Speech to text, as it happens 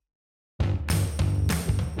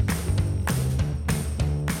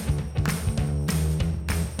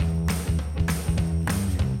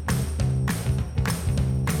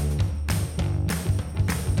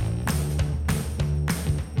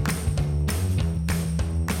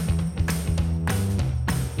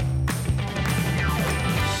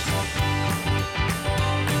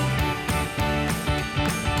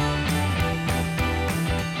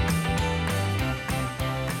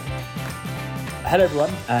Hello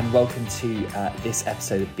everyone and welcome to this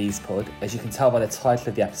episode of Bees Pod. As you can tell by the title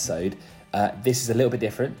of the episode, this is a little bit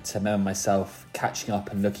different to Mem and myself catching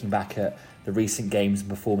up and looking back at the recent games and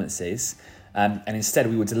performances. And instead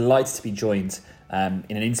we were delighted to be joined in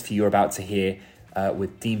an interview you're about to hear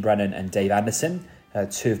with Dean Brennan and Dave Anderson,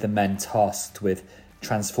 two of the men tasked with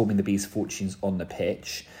transforming the Bees' fortunes on the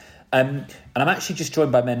pitch. And I'm actually just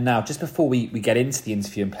joined by Mem now. Just before we get into the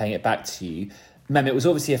interview and playing it back to you, Mem, it was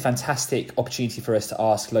obviously a fantastic opportunity for us to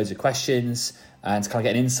ask loads of questions and to kind of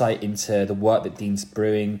get an insight into the work that Dean's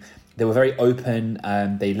brewing. They were very open.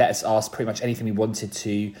 They let us ask pretty much anything we wanted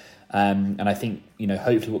to. And I think,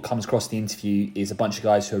 hopefully what comes across the interview is a bunch of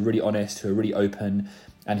guys who are really honest, who are really open,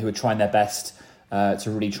 and who are trying their best to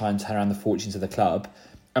really try and turn around the fortunes of the club.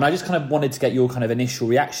 And I just kind of wanted to get your kind of initial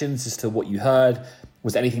reactions as to what you heard.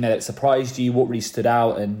 Was there anything there that surprised you? What really stood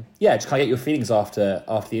out? And yeah, just kind of get your feelings after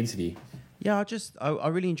the interview. Yeah, I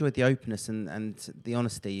really enjoyed the openness and the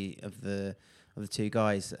honesty of the two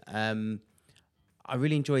guys. I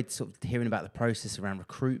really enjoyed sort of hearing about the process around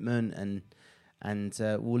recruitment and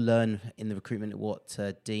we'll learn in the recruitment what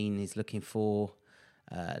Dean is looking for.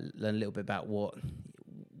 Learn a little bit about what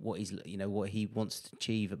he wants to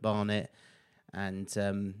achieve at Barnet. And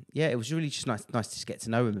it was really just nice to just get to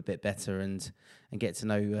know him a bit better and get to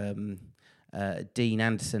know Dean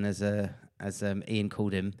Anderson as Ian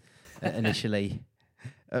called him initially,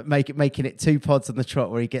 making it two pods on the trot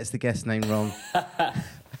where he gets the guest name wrong.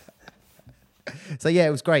 So yeah, it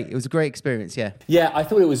was great. It was a great experience. Yeah, I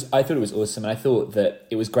thought it was awesome, and I thought that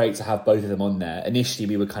it was great to have both of them on there. Initially,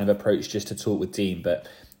 we were kind of approached just to talk with Dean, but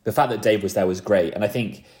the fact that Dave was there was great, and I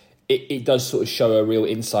think it does sort of show a real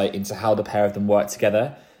insight into how the pair of them work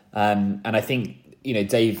together. And I think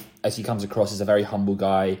Dave, as he comes across, is a very humble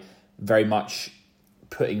guy, very much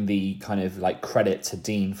putting the kind of like credit to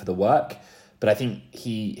Dean for the work. But I think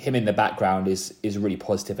him in the background is really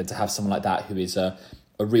positive, and to have someone like that who is a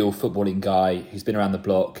real footballing guy, who's been around the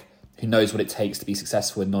block, who knows what it takes to be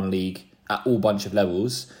successful in non-league at all bunch of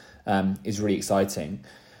levels, is really exciting.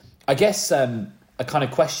 I guess a kind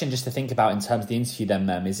of question just to think about in terms of the interview then,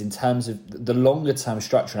 Mem, is in terms of the longer term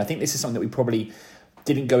structure. And I think this is something that we probably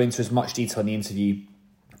didn't go into as much detail in the interview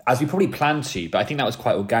as we probably planned to, but I think that was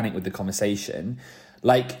quite organic with the conversation.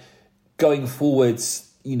 Like, going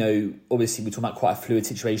forwards, obviously we're talking about quite a fluid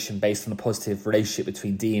situation based on a positive relationship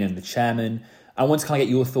between Dean and the chairman. I want to kind of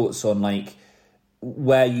get your thoughts on like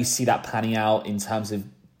where you see that panning out in terms of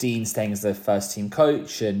Dean staying as the first team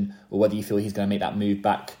coach, or whether you feel he's going to make that move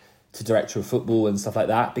back to director of football and stuff like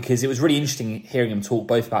that. Because it was really interesting hearing him talk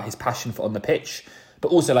both about his passion for on the pitch, but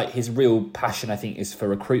also like his real passion, I think, is for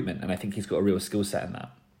recruitment. And I think he's got a real skill set in that.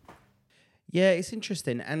 Yeah, it's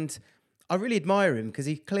interesting. And I really admire him because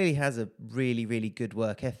he clearly has a really, really good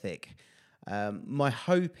work ethic. My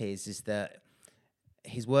hope is that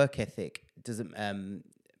his work ethic doesn't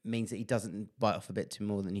means that he doesn't bite off a bit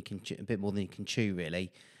more than he can chew,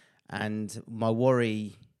 really. And my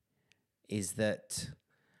worry is that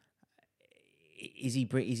is he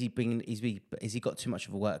got too much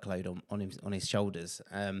of a workload on his shoulders?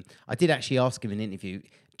 I did actually ask him in an interview,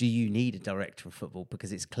 do you need a director of football?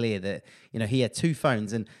 Because it's clear that he had two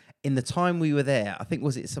phones, and in the time we were there, I think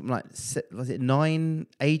was it 9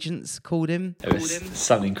 agents called him? It was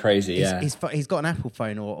something crazy. He's got an Apple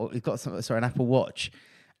phone or he's got an Apple Watch,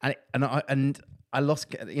 and I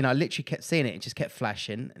lost. I literally kept seeing it. It just kept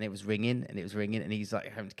flashing, and it was ringing, and he's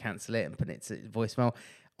like having to cancel it and put it to voicemail.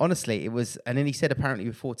 Honestly, it was. And then he said apparently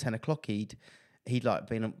before 10 o'clock he'd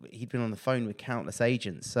been on the phone with countless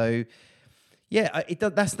agents. So. Yeah,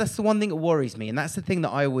 that's the one thing that worries me, and that's the thing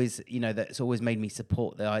that I always, that's always made me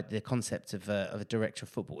support the concept of a director of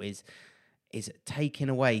football is taking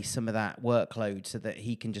away some of that workload so that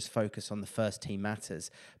he can just focus on the first team matters.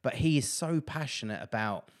 But he is so passionate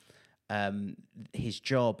about his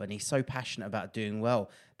job, and he's so passionate about doing well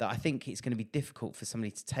that I think it's going to be difficult for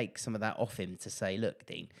somebody to take some of that off him to say, look,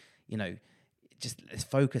 Dean, just let's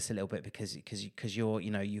focus a little bit because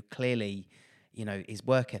you clearly. His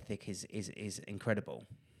work ethic is incredible.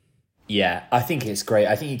 Yeah, I think it's great.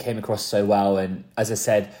 I think he came across so well. And as I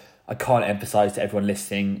said, I can't emphasize to everyone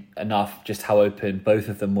listening enough just how open both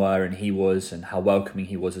of them were and he was, and how welcoming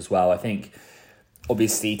he was as well. I think,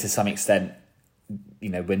 obviously, to some extent,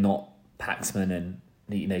 we're not Paxman and,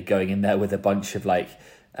 going in there with a bunch of like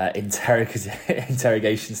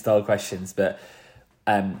interrogation style questions. But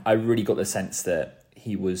I really got the sense that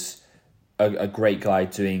he was a great guy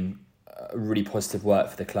doing really positive work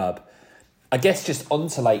for the club. I guess just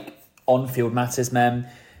onto like on-field matters, Mem.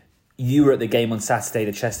 You were at the game on Saturday,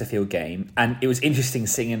 the Chesterfield game, and it was interesting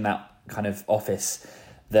sitting in that kind of office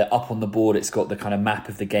that up on the board it's got the kind of map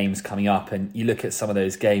of the games coming up, and you look at some of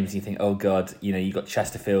those games and you think, oh God, you got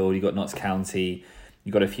Chesterfield, you got Notts County,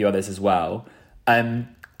 you got a few others as well. And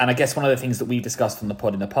I guess one of the things that we've discussed on the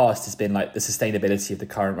pod in the past has been like the sustainability of the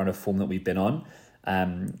current run of form that we've been on,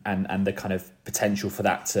 and the kind of potential for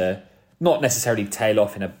that to not necessarily tail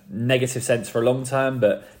off in a negative sense for a long term,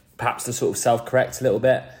 but perhaps to sort of self-correct a little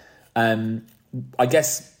bit. I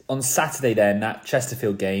guess on Saturday then, that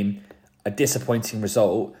Chesterfield game, a disappointing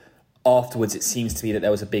result. Afterwards, it seems to be that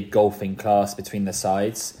there was a big golfing class between the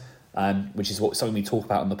sides, which is something we talk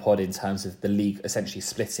about on the pod in terms of the league essentially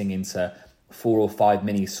splitting into 4 or 5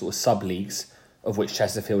 mini sort of sub-leagues, of which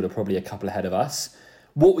Chesterfield are probably a couple ahead of us.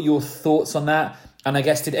 What were your thoughts on that? And I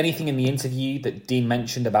guess, did anything in the interview that Dean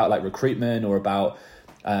mentioned about like recruitment or about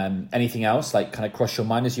anything else like kind of cross your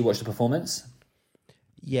mind as you watched the performance?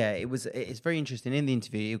 Yeah, it's very interesting. In the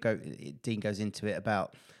interview, Dean goes into it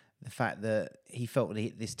about the fact that he felt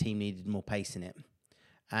that this team needed more pace in it.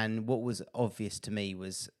 And what was obvious to me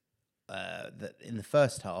was that in the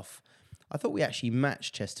first half, I thought we actually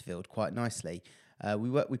matched Chesterfield quite nicely.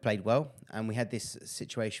 We played well, and we had this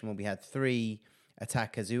situation where we had 3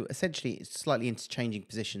 attackers who essentially slightly interchanging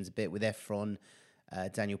positions a bit with Efron,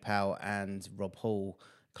 Daniel Powell and Rob Hall,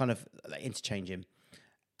 kind of like interchanging.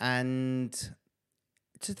 And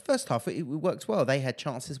to the first half, it worked well. They had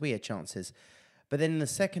chances, we had chances. But then in the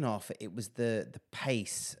second half, it was the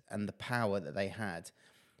pace and the power that they had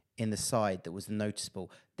in the side that was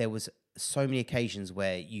noticeable. There was so many occasions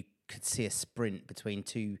where you could see a sprint between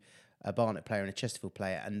a Barnet player and a Chesterfield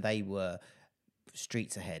player, and they were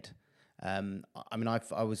streets ahead. I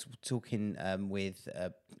was talking with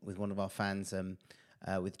one of our fans,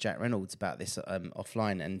 with Jack Reynolds, about this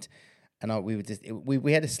offline, and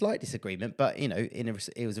we had a slight disagreement, but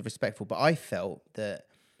it was a respectful. But I felt that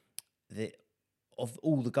of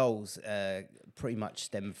all the goals, pretty much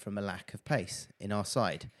stemmed from a lack of pace in our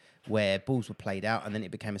side, where balls were played out and then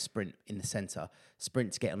it became a sprint in the centre,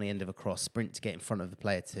 sprint to get on the end of a cross, sprint to get in front of the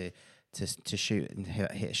player to shoot and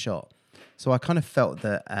hit a shot. So I kind of felt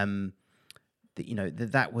that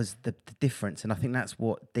that was the difference, and I think that's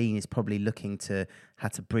what Dean is probably looking to how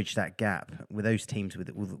to bridge that gap with those teams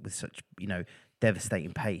with such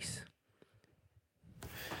devastating pace.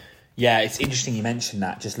 Yeah, it's interesting you mentioned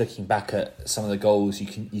that. Just looking back at some of the goals,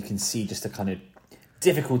 you can see just the kind of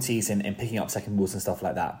difficulties in picking up second balls and stuff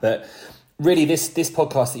like that. But really, this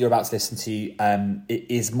podcast that you're about to listen to it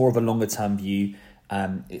is more of a longer term view.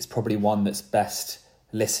 It's probably one that's best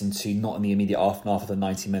listened to not in the immediate aftermath of the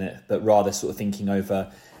 90-minute, but rather sort of thinking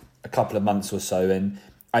over a couple of months or so. And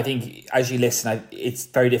I think as you listen, it's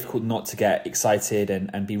very difficult not to get excited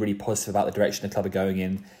and be really positive about the direction the club are going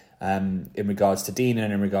in regards to Dean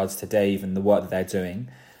and in regards to Dave and the work that they're doing.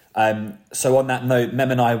 So on that note,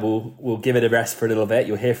 Mem and I will give it a rest for a little bit.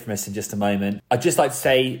 You'll hear from us in just a moment. I'd just like to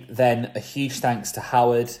say then a huge thanks to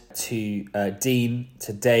Howard, to Dean,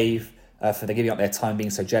 to Dave, for giving up their time,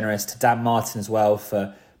 being so generous, to Dan Martin as well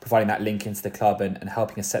for providing that link into the club and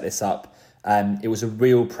helping us set this up. It was a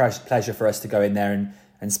real pleasure for us to go in there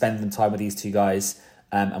and spend some time with these two guys.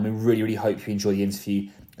 And we really, really hope you enjoy the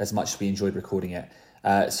interview as much as we enjoyed recording it.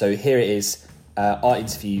 So here it is, our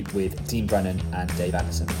interview with Dean Brennan and Dave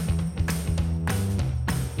Anderson.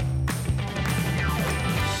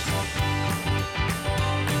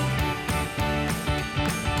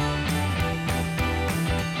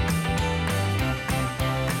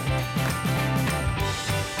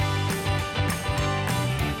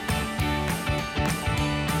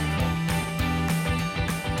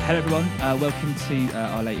 Hello everyone, welcome to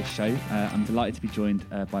our latest show. I'm delighted to be joined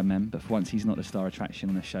by Mem, but for once he's not the star attraction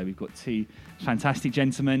on the show. We've got 2 fantastic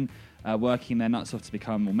gentlemen working their nuts off to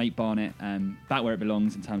become or make Barnet back where it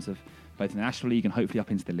belongs in terms of both in the National League and hopefully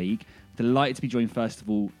up into the league. Delighted to be joined first of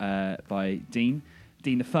all by Dean.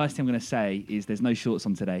 Dean, the first thing I'm going to say is there's no shorts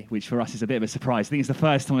on today, which for us is a bit of a surprise. I think it's the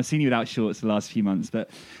first time I've seen you without shorts the last few months. But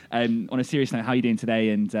on a serious note, how are you doing today?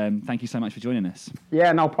 And thank you so much for joining us.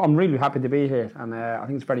 Yeah, no, I'm really happy to be here. And I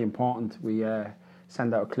think it's very important we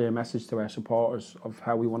send out a clear message to our supporters of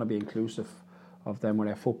how we want to be inclusive of them with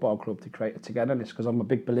our football club to create a togetherness. Because I'm a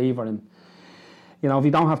big believer in, if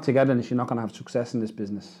you don't have togetherness, you're not going to have success in this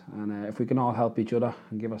business. And if we can all help each other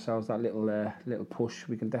and give ourselves that little push,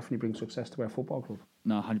 we can definitely bring success to our football club.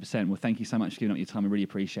 No, 100%. Well, thank you so much for giving up your time. I really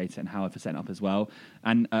appreciate it, and Howard for setting up as well.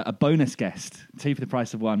 And a bonus guest, 2 for the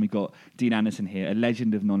price of 1. We've got Dean Anderson here, a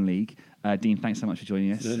legend of non-league. Dean, thanks so much for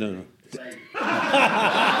joining us. No.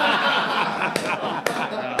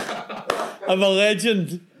 I'm a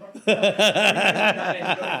legend.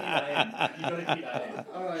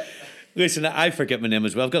 Listen, I forget my name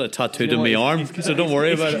as well. I've got it tattooed on my arm, so don't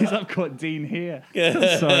worry about it. I've got Dean here.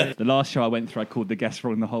 Sorry. The last show I went through, I called the guest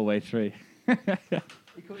wrong the whole way through. You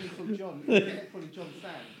called me John. You called him John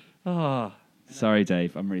Sam. Oh, sorry,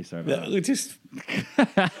 Dave. I'm really sorry about that. Just...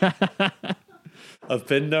 I've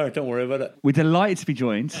been there. Don't worry about it. We're delighted to be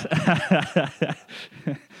joined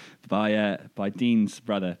by Dean's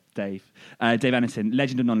brother, Dave. Dave Anderson,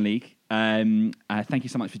 legend of non-league. Thank you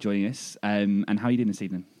so much for joining us. And how are you doing this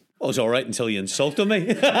evening? I was all right until you insulted me.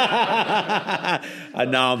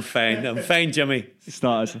 And now I'm fine. I'm fine, Jimmy.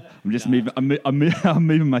 Starters. I'm just moving. I'm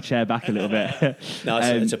moving my chair back a little bit. No,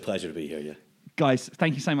 it's a pleasure to be here. Yeah. Guys,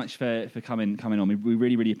 thank you so much for coming on. We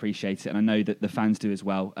really, really appreciate it, and I know that the fans do as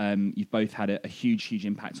well. You've both had a huge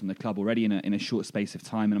impact on the club already in a short space of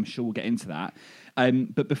time, and I'm sure we'll get into that.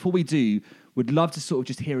 But before we do, would love to sort of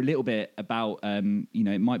just hear a little bit about,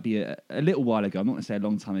 it might be a little while ago, I'm not going to say a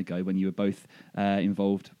long time ago, when you were both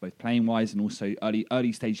involved, both playing-wise and also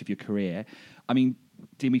early stage of your career. I mean,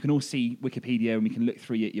 Dean, we can all see Wikipedia and we can look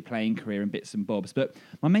through your playing career and bits and bobs. But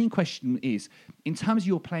my main question is, in terms of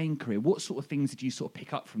your playing career, what sort of things did you sort of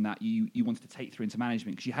pick up from that you wanted to take through into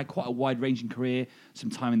management? Because you had quite a wide-ranging career, some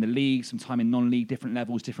time in the league, some time in non-league, different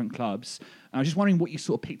levels, different clubs. And I was just wondering what you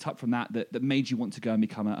sort of picked up from that made you want to go and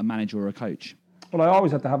become a manager or a coach. Well, I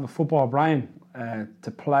always had to have a football brain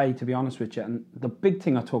to play, to be honest with you. And the big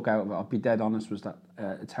thing I took out of it, I'll be dead honest, was that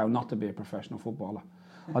it's how not to be a professional footballer.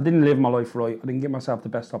 I didn't live my life right. I didn't give myself the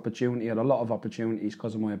best opportunity. I had a lot of opportunities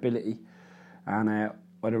because of my ability. And I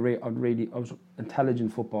was an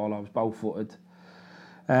intelligent footballer. I was bow-footed.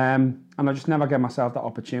 And I just never gave myself that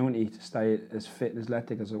opportunity to stay as fit and as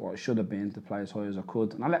athletic as what I should have been, to play as high as I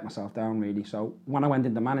could. And I let myself down, really. So when I went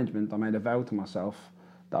into management, I made a vow to myself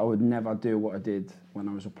that I would never do what I did when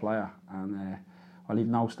I was a player. And I leave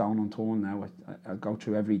no stone unturned now. I go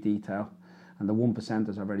through every detail. And the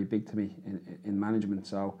 1%ers are very big to me in management.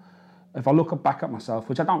 So if I look back at myself,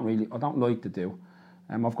 which I don't like to do,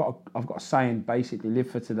 I've got a saying, basically: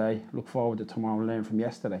 live for today, look forward to tomorrow, and learn from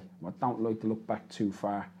yesterday. I don't like to look back too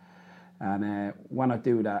far. And when I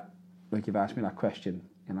do that, like you've asked me that question,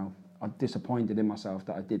 I'm disappointed in myself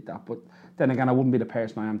that I did that. But then again, I wouldn't be the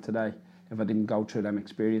person I am today if I didn't go through them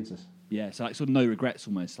experiences. Yeah, so like sort of no regrets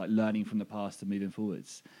almost, like learning from the past and moving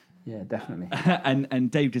forwards. Yeah, definitely.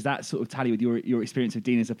 and Dave, does that sort of tally with your experience with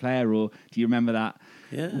Dean as a player, or do you remember that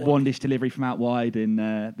one-dish delivery from out wide and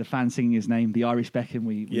the fans singing his name, the Irish Beckham?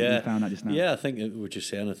 We found out just now. Yeah, I think we're just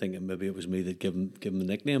saying. I think maybe it was me that gave him the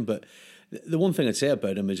nickname. But the one thing I'd say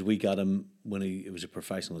about him is we got him when he was a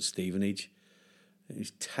professional at Stevenage.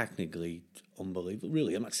 He's technically unbelievable.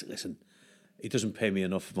 Really, listen. He doesn't pay me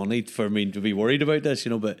enough money for me to be worried about this,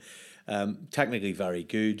 but technically very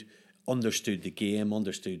good. Understood the game,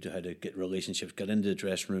 understood how to get relationships, got into the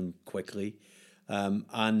dressing room quickly.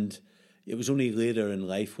 And it was only later in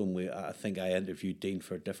life when I think I interviewed Dean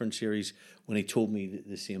for a different series, when he told me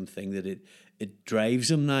the same thing, that it drives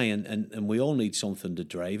him now, and we all need something to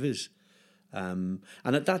drive us. And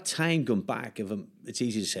at that time, going back, it's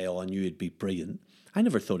easy to say, I knew he'd be brilliant. I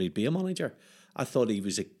never thought he'd be a manager. I thought he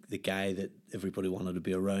was the guy that everybody wanted to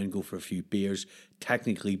be around, go for a few beers,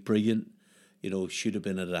 technically brilliant, should have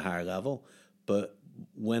been at a higher level. But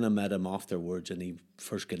when I met him afterwards and he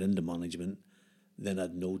first got into management, then I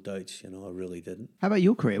had no doubts, I really didn't. How about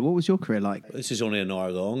your career? What was your career like? This is only an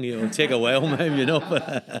hour long, take a while, man,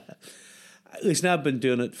 But listen, I've been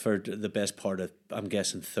doing it for the best part of, I'm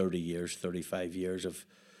guessing, 30 years, 35 years.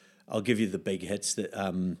 I'll give you the big hits that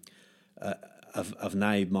I've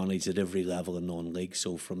now managed at every level in non-league,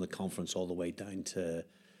 so from the conference all the way down to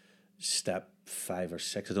step 5 or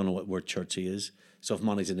 6. I don't know what word Churchy is. So I've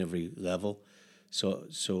managed in every level. So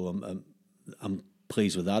I'm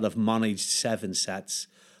pleased with that. I've managed 7 sets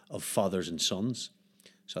of fathers and sons.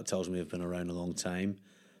 So that tells me I've been around a long time.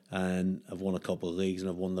 And I've won a couple of leagues, and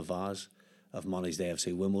I've won the Vase. I've managed the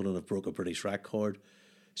AFC Wimbledon. I've broke a British record.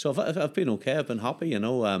 So I've been okay. I've been happy, and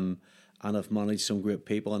I've managed some great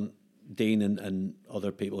people. And Dean and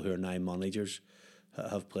other people who are now managers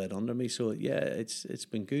have played under me. So, yeah, it's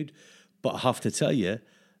been good. But I have to tell you,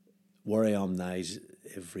 where I am now is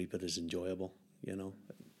every bit as enjoyable,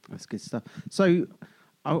 That's good stuff. So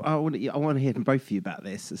I want to hear from both of you about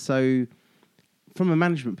this. So from a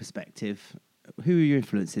management perspective, who are your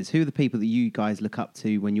influences? Who are the people that you guys look up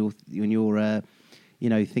to when you're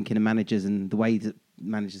thinking of managers and the way that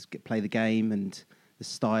managers play the game and the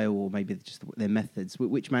style, or maybe just their methods?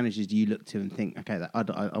 Which managers do you look to and think, okay,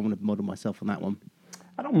 I want to model myself on that one?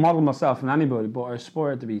 I don't model myself on anybody, but I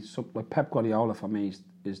aspire to be like Pep Guardiola. For me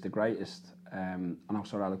is the greatest. I know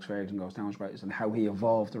Sir Alex Ferguson goes down as greatest, and how he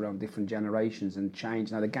evolved around different generations and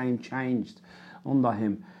changed. Now the game changed under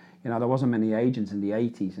him. You know, there wasn't many agents in the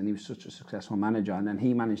 80s, and he was such a successful manager. And then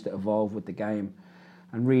he managed to evolve with the game.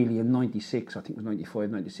 And really, in 96, I think it was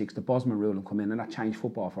 95, 96, the Bosman ruling come in, and that changed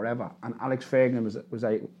football forever. And Alex Ferguson was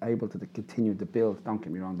able to continue to build. Don't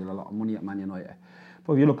get me wrong, did a lot of money at Man United.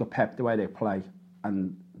 But if you look at Pep, the way they play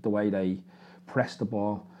and the way they press the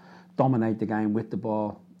ball, dominate the game with the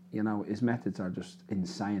ball, you know, his methods are just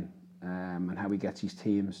insane. And how he gets his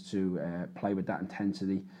teams to play with that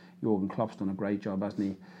intensity. Jurgen Klopp's done a great job, hasn't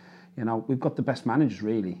he? You know, we've got the best managers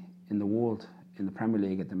really in the world in the Premier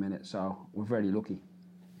League at the minute, so we're very lucky.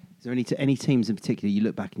 Is there any teams in particular you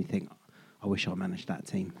look back and you think, I wish I managed that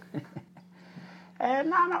team? No,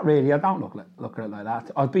 not really. I don't look at it like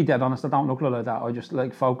that. I'll be dead honest, I don't look at it like that. I just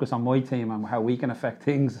like focus on my team and how we can affect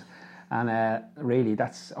things. And really,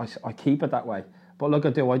 I keep it that way. But look,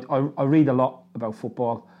 I read a lot about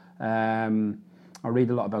football. I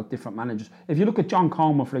read a lot about different managers. If you look at John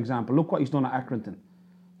Coleman, for example, look what he's done at Accrington.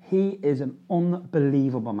 He is an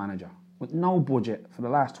unbelievable manager. With no budget for the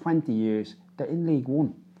last 20 years, they're in League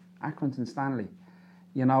One, Accrington Stanley.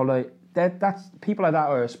 You know, like that's people like that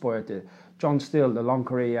I aspire to. John Still, the long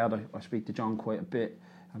career he had, I speak to John quite a bit.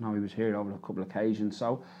 I know he was here over a couple of occasions.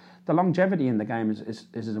 So the longevity in the game is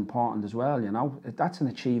as important as well, you know. That's an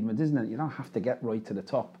achievement, isn't it? You don't have to get right to the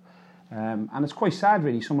top. And it's quite sad,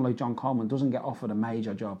 really, someone like John Coleman doesn't get offered a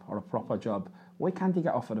major job or a proper job. Why can't he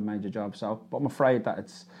get offered a major job? So, but I'm afraid that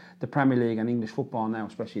it's the Premier League and English football now,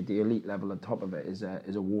 especially at the elite level at the top of it, is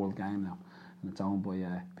a world game now. And it's owned by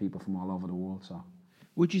people from all over the world. So,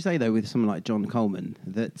 would you say, though, with someone like John Coleman,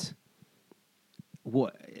 that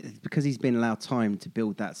because he's been allowed time to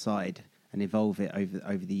build that side and evolve it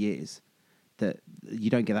over the years, that you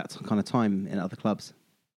don't get that kind of time in other clubs?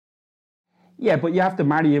 Yeah, but you have to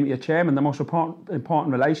marry him with your chairman. The most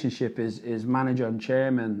important relationship is manager and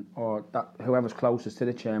chairman, or whoever's closest to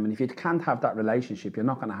the chairman. If you can't have that relationship, you're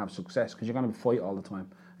not going to have success, because you're going to fight all the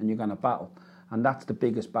time and you're going to battle. And that's the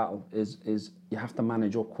biggest battle, is you have to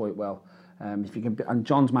manage up quite well. If you can, and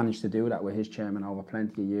John's managed to do that with his chairman over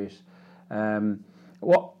plenty of years.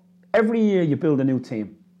 Every year you build a new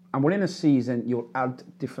team, and within a season you'll add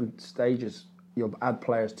different stages. You'll add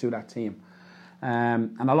players to that team.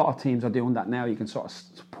 And a lot of teams are doing that now. You can sort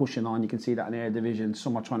of pushing on. You can see that in Eredivisie.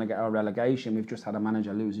 Some are trying to get out of relegation. We've just had a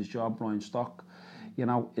manager lose his job, Brian Stock. You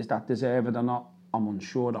know, is that deserved or not? I'm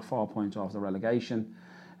unsure. They're 4 points off the relegation,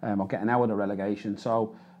 or getting out of the relegation.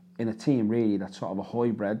 So, in a team really that's sort of a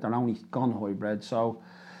hybrid, they're only gone hybrid. So,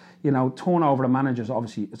 you know, turnover of managers,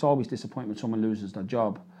 obviously, it's always disappointing when someone loses their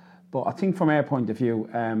job. But I think from our point of view,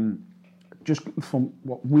 just from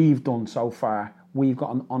what we've done so far, we've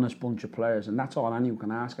got an honest bunch of players, and that's all anyone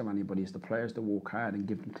can ask of anybody, is the players to work hard and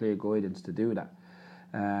give them clear guidance to do that.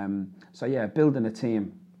 So yeah, building a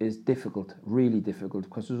team is difficult, really difficult,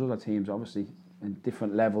 because there's other teams obviously in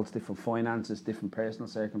different levels, different finances, different personal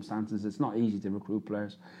circumstances. It's not easy to recruit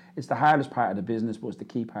players. It's the hardest part of the business, but it's the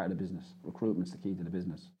key part of the business. Recruitment's the key to the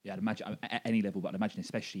business. Yeah, I'd imagine at any level, but I'd imagine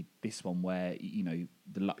especially this one where, you know,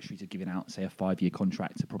 the luxuries of giving out, say, a 5-year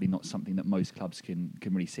contract are probably not something that most clubs can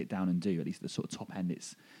really sit down and do. At least at the sort of top end,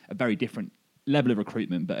 it's a very different level of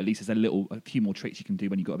recruitment, but at least there's a few more tricks you can do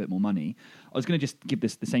when you've got a bit more money. I was going to just give the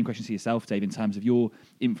same question to yourself, Dave, in terms of your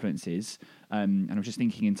influences. And I was just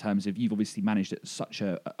thinking in terms of, you've obviously managed at such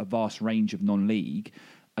a vast range of non-league.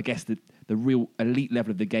 I guess the real elite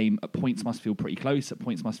level of the game at points must feel pretty close, at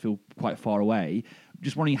points must feel quite far away.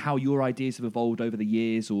 Just wondering how your ideas have evolved over the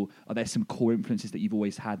years, or are there some core influences that you've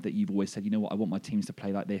always had, that you've always said, you know what, I want my teams to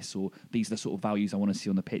play like this, or these are the sort of values I want to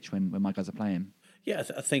see on the pitch when my guys are playing? Yeah,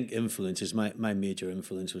 I think influences. My major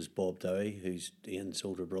influence was Bob Dowie, who's Ian's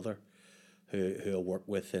older brother, who I worked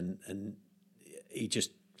with, and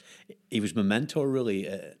he was my mentor, really.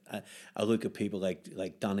 I look at people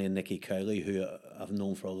like Danny and Nicky Cowley, who I've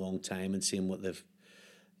known for a long time, and seeing what they've,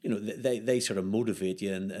 you know, they sort of motivate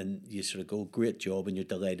you, and you sort of go, great job, and you're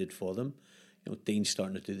delighted for them. You know, Dean's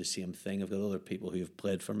starting to do the same thing. I've got other people who have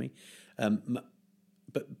played for me,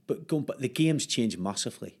 but the game's changed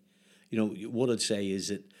massively. You know, what I'd say is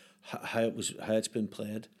that how it's been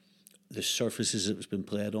played, the surfaces it was been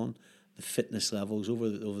played on, the fitness levels over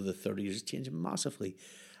the 30 years, changed massively.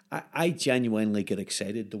 I genuinely get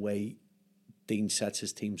excited the way Dean sets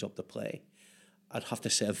his teams up to play. I'd have to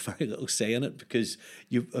say I've very little say in it, because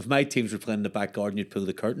if my teams were playing in the back garden, you'd pull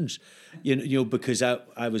the curtains. You know, because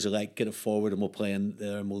I was like, get it forward and we'll play in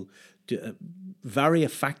there, and we'll do very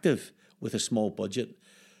effective with a small budget,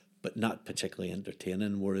 but not particularly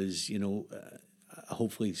entertaining. Whereas, you know,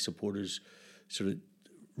 hopefully supporters sort of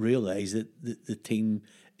realise that the team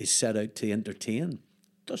is set out to entertain.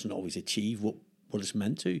 Doesn't always achieve what it's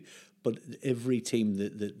meant to. But every team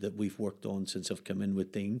that we've worked on since I've come in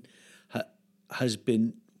with Dean has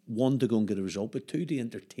been, one, to go and get a result, but two, to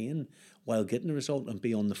entertain while getting a result and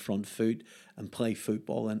be on the front foot and play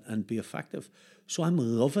football and be effective. So I'm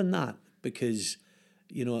loving that because,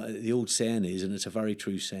 you know, the old saying is, and it's a very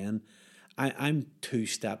true saying, I'm 2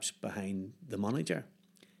 steps behind the manager.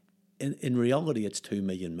 In reality, it's 2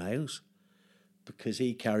 million miles because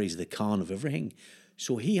he carries the can of everything.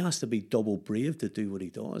 So he has to be double brave to do what he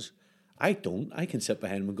does. I don't. I can sit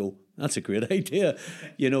behind him and go, that's a great idea.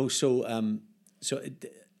 You know, for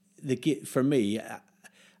me,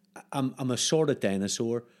 I'm a sort of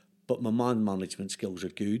dinosaur, but my man management skills are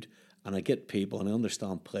good, and I get people and I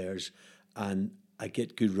understand players, and I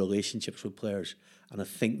get good relationships with players, and I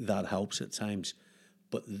think that helps at times.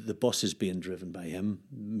 But the bus is being driven by him.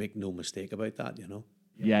 Make no mistake about that, you know.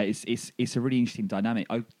 Yeah, it's a really interesting dynamic.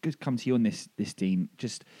 I'll just come to you on this, Dean.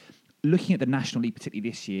 Just looking at the National League, particularly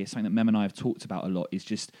this year, something that Mem and I have talked about a lot is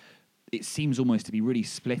just, it seems almost to be really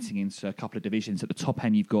splitting into a couple of divisions. At the top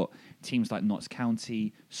end, you've got teams like Notts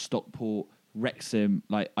County, Stockport, Wrexham,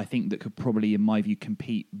 like I think that could probably, in my view,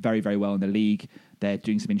 compete very, very well in the league. They're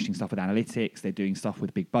doing some interesting stuff with analytics. They're doing stuff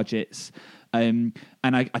with big budgets. And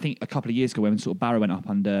I think a couple of years ago when sort of Barrow went up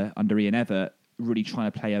under Ian Evatt, really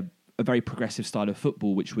trying to play a very progressive style of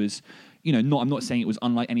football, which was, you know, I'm not saying it was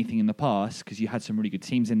unlike anything in the past, because you had some really good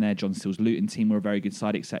teams in there. John Steele's Luton team were a very good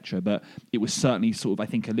side, etc. But it was certainly sort of, I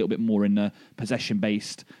think, a little bit more in the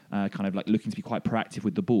possession-based, kind of like looking to be quite proactive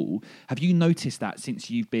with the ball. Have you noticed that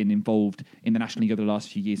since you've been involved in the National League over the last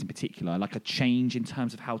few years in particular, like a change in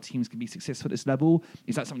terms of how teams can be successful at this level?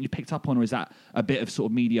 Is that something you picked up on, or is that a bit of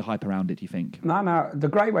sort of media hype around it, do you think? No. The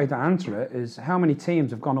great way to answer it is how many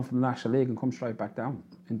teams have gone up from the National League and come straight back down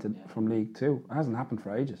from League Two? It hasn't happened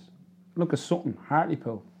for ages. Look at Sutton,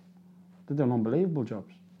 Hartlepool. They're doing unbelievable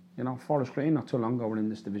jobs. You know, Forest Green not too long ago were in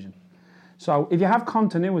this division. So if you have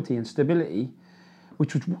continuity and stability,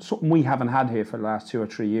 which was something we haven't had here for the last 2 or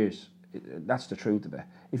 3 years, that's the truth of it.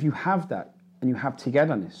 If you have that and you have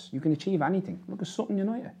togetherness, you can achieve anything. Look at Sutton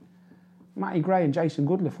United. Matty Gray and Jason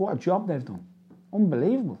Goodliff, what a job they've done.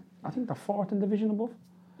 Unbelievable. I think they're 4th in division above.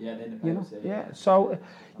 Yeah, they're in the you know? Yeah. So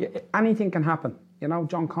anything can happen. You know,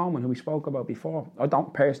 John Coleman, who we spoke about before, I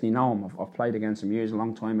don't personally know him. I've played against him years, a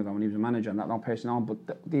long time ago when he was a manager, and I don't personally know him.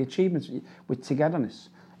 But the achievements with togetherness,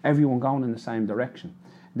 everyone going in the same direction.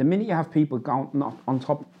 The minute you have people going not on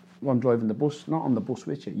top, one driving the bus, not on the bus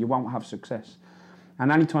with you, you won't have success.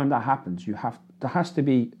 And any time that happens, there has to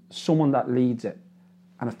be someone that leads it.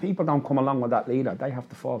 And if people don't come along with that leader, they have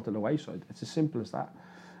to fall to the wayside. It's as simple as that.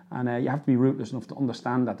 And you have to be ruthless enough to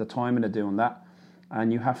understand at the timing of doing that.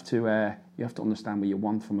 And you have to understand what you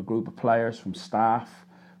want from a group of players, from staff,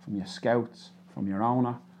 from your scouts, from your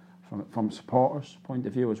owner, from supporters' point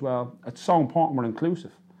of view as well. It's so important we're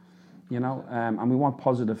inclusive, you know, and we want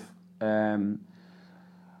positive.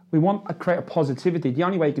 We want to create a positivity. The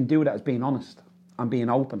only way you can do that is being honest and being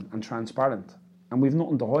open and transparent. And we've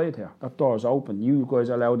nothing to hide here. That door's open. You guys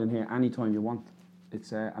are allowed in here anytime you want.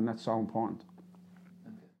 It's and that's so important.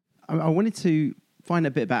 I wanted to find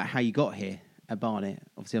a bit about how you got here at Barnet.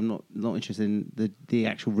 Obviously, I'm not interested in the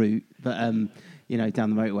actual route, but you know, down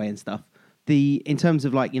the motorway and stuff. In terms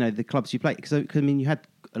of like, you know, the clubs you played, because I mean, you had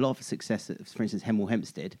a lot of success at, for instance, Hemel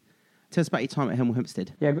Hempstead. Tell us about your time at Hemel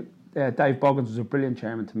Hempstead. Yeah, Dave Boggins was a brilliant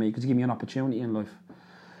chairman to me because he gave me an opportunity in life.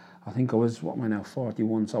 I think I was, what am I now,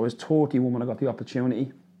 41, so I was 31 when I got the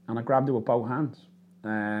opportunity, and I grabbed it with both hands.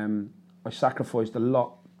 I sacrificed a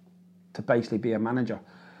lot to basically be a manager.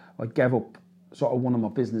 I gave up sort of one of my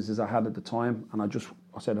businesses I had at the time, and I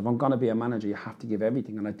said, if I'm going to be a manager, you have to give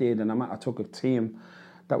everything, and I did. And I took a team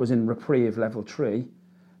that was in Reprieve Level 3,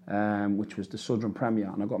 which was the Southern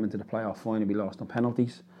Premier, and I got them into the playoff final. We lost on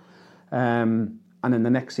penalties, and then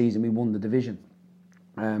the next season we won the division.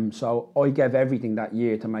 So I gave everything that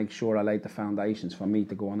year to make sure I laid the foundations for me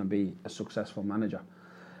to go on and be a successful manager.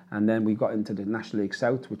 And then we got into the National League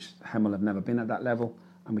South, which Hemel have never been at that level,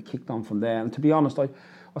 and we kicked on from there. And to be honest, I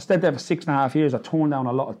stayed there for 6.5 years. I turned down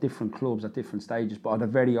a lot of different clubs at different stages, but I had a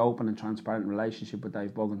very open and transparent relationship with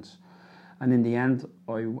Dave Boggins. And in the end,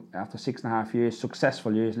 after 6.5 years,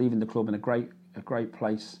 successful years, leaving the club in a great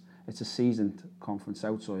place. It's a seasoned Conference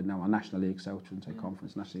Southside now, a National League South, I shouldn't say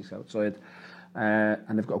Conference, National League Southside.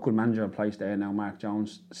 And they've got a good manager in place there now, Mark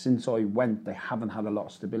Jones. Since I went, they haven't had a lot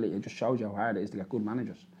of stability. It just shows you how hard it is to get good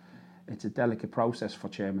managers. It's a delicate process for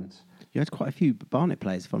chairmen. You had quite a few Barnet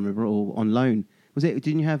players, if I remember, all on loan.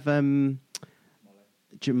 Didn't you have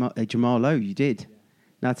Jamal Lowe? You did.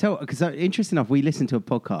 Yeah. Now because interesting enough, we listened to a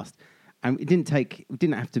podcast, and it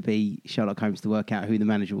didn't have to be Sherlock Holmes to work out who the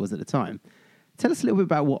manager was at the time. tell us a little bit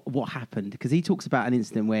about what happened, because he talks about an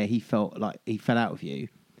incident where he felt like he fell out with you,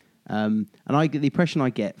 and I get the impression I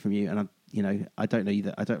get from you, and I don't know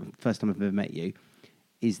you, first time I've ever met you,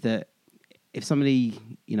 is that if somebody,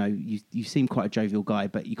 you seem quite a jovial guy,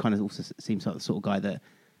 but you kind of also seem like the sort of guy that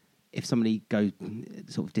if somebody goes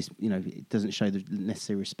sort of doesn't show the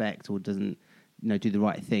necessary respect or doesn't do the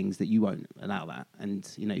right things, that you won't allow that. And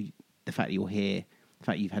the fact that you're here, the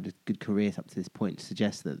fact you've had a good career up to this point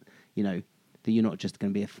suggests that that you're not just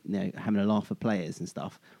going to be having a laugh at players and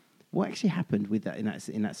stuff. What actually happened with that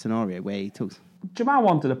in that scenario where he talks? Jamal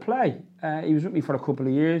wanted to play. He was with me for a couple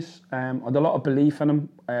of years. I had a lot of belief in him.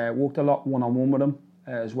 Worked a lot one-on-one with him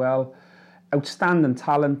as well. Outstanding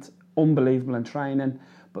talent, unbelievable in training.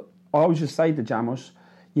 But I always just say to Jammers,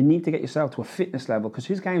 you need to get yourself to a fitness level, because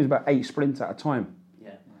his game is about 8 sprints at a time.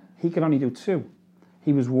 Yeah. He could only do 2.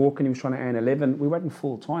 He was walking, he was trying to earn a living. We weren't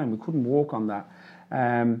full time, we couldn't walk on that.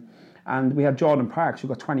 And we had Jordan Parks, who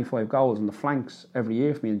got 25 goals on the flanks every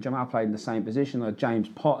year for me, and Jamal played in the same position. I had James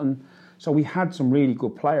Potton. So we had some really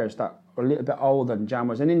good players that were a little bit older than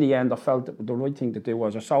Jammers. And in the end, I felt that the right thing to do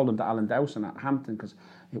was I sold him to Alan Dowson at Hampton, because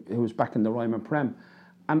he was back in the Ryman Prem.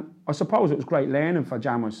 And I suppose it was great learning for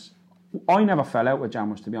Jammers. I never fell out with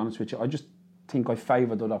Jammers, to be honest with you. I just think I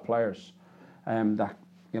favoured other players that,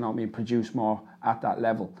 produce more at that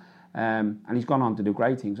level. And he's gone on to do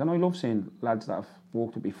great things. And I love seeing lads that have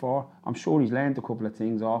walked it before. I'm sure he's learned a couple of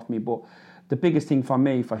things off me, but the biggest thing for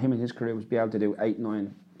me, for him in his career, was be able to do 8,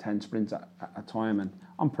 9, 10 sprints at a time. And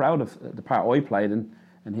I'm proud of the part I played and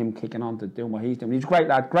him kicking on to doing what he's doing. He's a great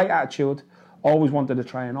lad, great attitude, always wanted to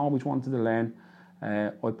train, always wanted to learn.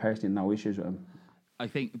 I personally had no issues with him. I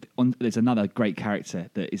think there's another great character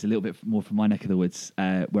that is a little bit more from my neck of the woods,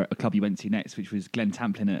 where a club you went to next, which was Glenn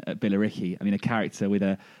Tamplin at Billericay. I mean, a character with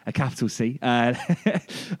a capital C. I'm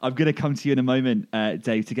going to come to you in a moment,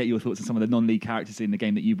 Dave, to get your thoughts on some of the non-league characters in the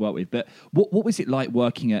game that you've worked with. But what was it like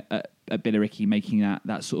working at Billericay, making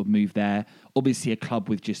that sort of move there? Obviously a club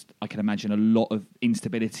with just, I can imagine, a lot of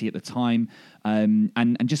instability at the time.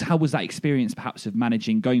 And just how was that experience perhaps of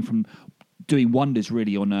managing, going from doing wonders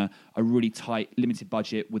really on a really tight, limited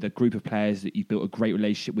budget with a group of players that you've built a great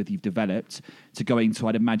relationship with, you've developed, to going to,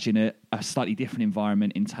 I'd imagine, a slightly different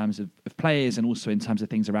environment in terms of players and also in terms of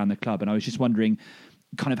things around the club. And I was just wondering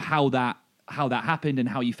kind of how that happened and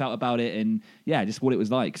how you felt about it, and just what it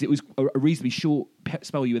was like, because it was a reasonably short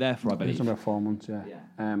spell you were there for, I believe. It was about 4 months,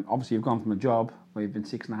 yeah. Obviously you've gone from a job where you've been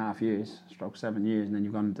 6.5 years, stroke 7 years, and then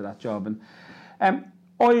you've gone into that job. And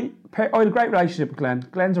I had a great relationship with Glenn.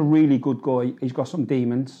 Glenn's a really good guy. He's got some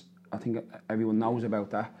demons. I think everyone knows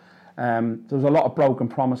about that. There was a lot of broken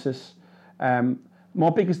promises. My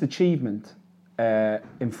biggest achievement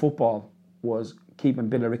in football was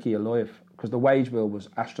keeping Billericay alive, because the wage bill was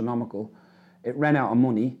astronomical. It ran out of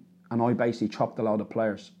money, and I basically chopped a lot of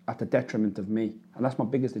players at the detriment of me. And that's my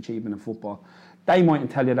biggest achievement in football. They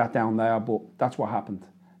mightn't tell you that down there, but that's what happened.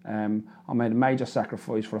 I made a major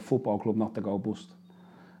sacrifice for a football club not to go bust.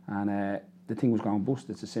 And the thing was going bust.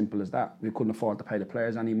 It's as simple as that. We couldn't afford to pay the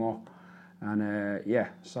players anymore.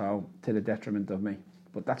 And so to the detriment of me.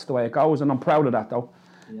 But that's the way it goes, and I'm proud of that though,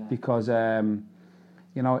 because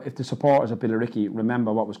if the supporters of Billericay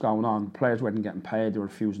remember what was going on, players weren't getting paid, they were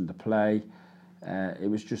refusing to play. It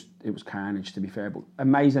was carnage, to be fair. But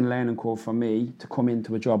amazing learning curve for me to come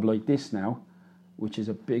into a job like this now, which is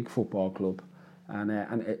a big football club, and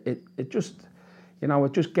it just.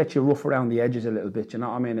 It just gets you rough around the edges a little bit, you know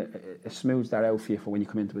what I mean? It smooths that out for you for when you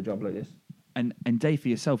come into a job like this. And Dave, for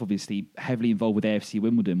yourself, obviously, heavily involved with AFC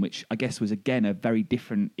Wimbledon, which I guess was, again, a very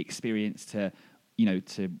different experience to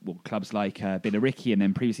clubs like Billericay, and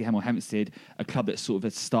then previously Hemel Hempstead, a club that sort of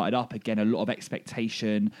has started up. Again, a lot of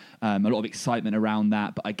expectation, a lot of excitement around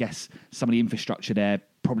that, but I guess some of the infrastructure there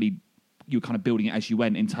probably you were kind of building it as you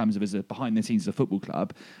went in terms of as a behind the scenes of a football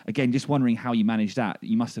club. Again, just wondering how you managed that.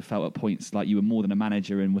 You must have felt at points like you were more than a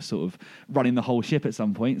manager and were sort of running the whole ship at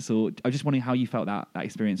some point. So I was just wondering how you felt that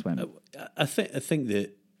experience went. I think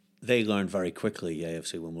that they learned very quickly,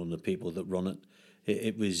 AFC Wimbledon, the people that run it.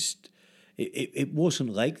 It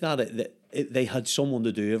wasn't like that. They had someone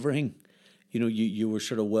to do everything. You were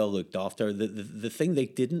sort of well looked after. The thing they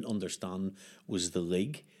didn't understand was the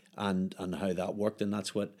league and how that worked, and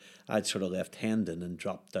that's what I'd sort of left Hendon and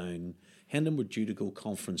dropped down. Hendon were due to go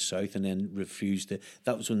Conference South and then refused to.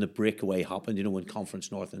 That was when the breakaway happened, when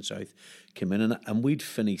Conference North and South came in, and we'd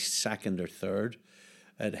finished second or third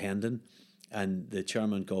at Hendon, and the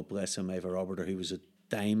chairman, God bless him, Ivor Roberter, who was a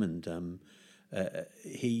diamond,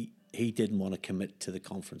 he didn't want to commit to the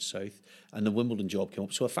Conference South, and the Wimbledon job came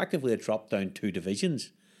up. So effectively, it dropped down 2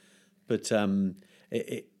 divisions. But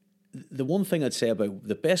the one thing I'd say about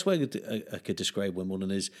the best way I could describe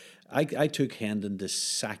Wimbledon is I took Hendon to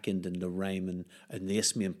second in the Ryman and the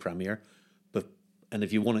Isthmian Premier, and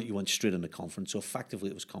if you won it, you went straight in the conference. So effectively,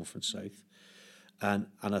 it was Conference South, and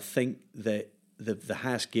I think that the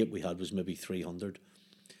highest gate we had was maybe 300.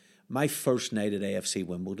 My first night at AFC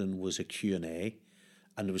Wimbledon was a Q&A,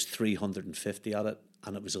 and there was 350 at it,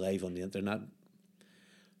 and it was live on the internet.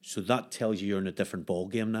 So that tells you you're in a different ball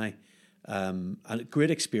game now. And a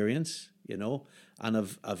great experience, you know. And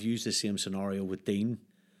I've used the same scenario with Dean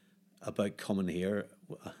about coming here.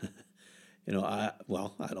 You know, I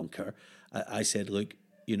don't care. I said, look,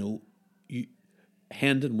 you know,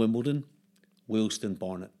 Hendon, Wimbledon, Wealdstone,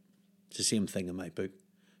 Barnet. It's the same thing in my book.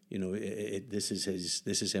 You know, this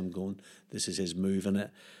is him going. This is his move in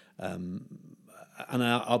it. And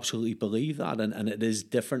I absolutely believe that, and it is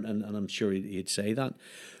different, and I'm sure he'd say that.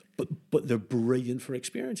 But they're brilliant for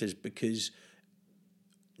experiences because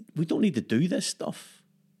we don't need to do this stuff,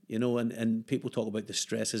 you know. And people talk about the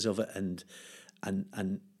stresses of it, and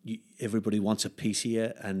everybody wants a piece of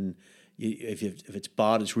you, and if it's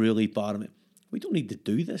bad, it's really bad. I mean, we don't need to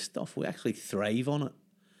do this stuff. We actually thrive on it,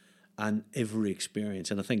 and every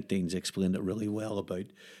experience. And I think Dean's explained it really well about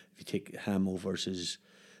if you take Hamill versus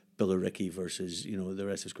Billericay versus, you know, the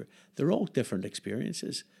rest of his career, they're all different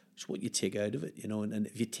experiences. It's what you take out of it, you know. And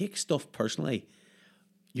if you take stuff personally,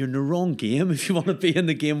 you're in the wrong game if you want to be in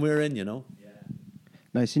the game we're in, you know. Yeah.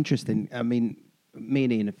 No, it's interesting. I mean, me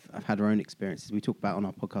and Ian have had our own experiences. We talk about on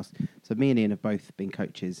our podcast. So me and Ian have both been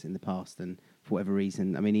coaches in the past, and for whatever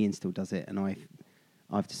reason, I mean, Ian still does it, and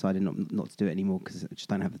I've decided not to do it anymore because I just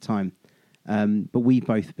don't have the time. But we've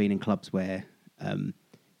both been in clubs where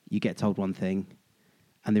you get told one thing,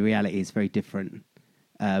 and the reality is very different.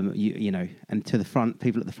 You know, and to the front,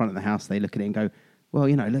 people at the front of the house, they look at it and go, well,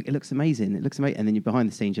 you know, look, it looks amazing. It looks amazing. And then you're behind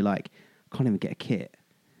the scenes, you're like, can't even get a kit.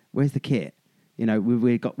 Where's the kit? You know,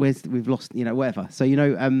 we've lost, you know, whatever. So, you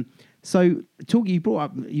know, you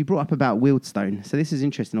brought up about Wealdstone. So this is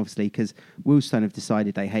interesting, obviously, because Wealdstone have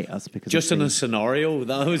decided they hate us because just in a scenario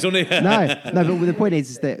that was only no. But the point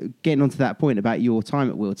is that getting onto that point about your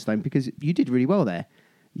time at Wealdstone, because you did really well there.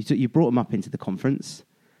 You brought them up into the conference.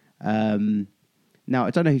 Now,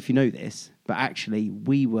 I don't know if you know this, but actually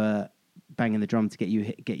we were banging the drum to get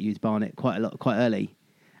you to Barnet quite early,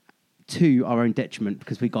 to our own detriment,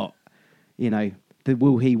 because we got, you know, the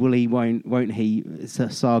will he, won't he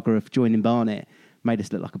saga of joining Barnet made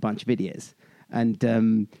us look like a bunch of idiots. And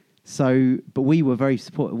but we were very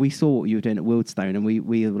supportive. We saw what you were doing at Wealdstone, and we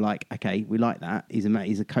were like, okay, we like that.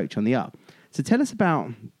 He's a coach on the up. So tell us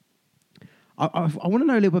about. I want to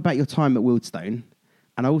know a little bit about your time at Wealdstone.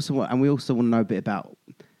 And we also want to know a bit about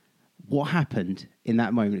what happened in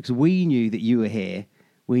that moment, because we knew that you were here,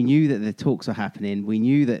 we knew that the talks were happening, we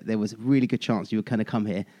knew that there was a really good chance you were going to come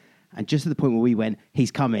here, and just at the point where we went,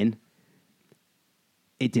 he's coming,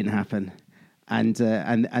 it didn't happen, and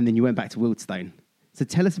then you went back to Wealdstone. So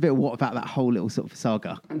tell us a bit about that whole little sort of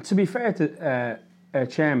saga. And to be fair to our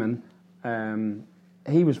chairman,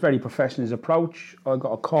 he was very professional in his approach. I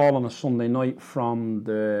got a call on a Sunday night from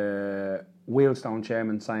the Wealdstone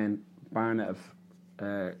chairman saying, Barnet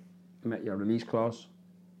have met your release clause.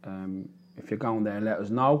 If you're going there, let us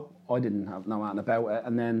know. I didn't have no anything about it.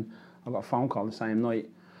 And then I got a phone call the same night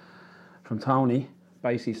from Tony,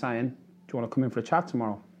 basically saying, do you want to come in for a chat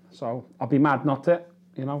tomorrow? So I'll be mad not to,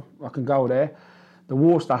 you know, I can go there. The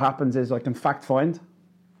worst that happens is I can fact find.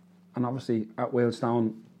 And obviously at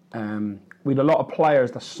Wealdstone, we had a lot of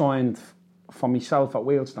players that signed for myself at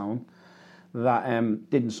Wealdstone that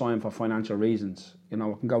didn't sign for financial reasons. You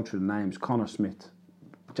know, I can go through the names: Connor Smith,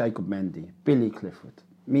 Jacob Mendy, Billy Clifford,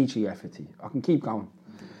 Michi Efferty. I can keep going.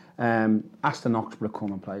 Aston Oxborough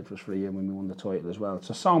come and played for us for a year when we won the title as well.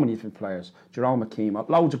 So many different players. Jerome McKeem,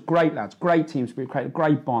 loads of great lads, great team spirit, created a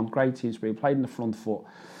great bond, great team spirit, played in the front foot.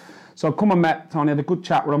 So I come and met Tony, had a good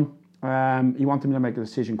chat with him. He wanted me to make a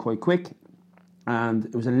decision quite quick, and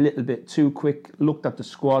it was a little bit too quick. Looked at the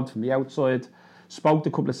squad from the outside, spoke to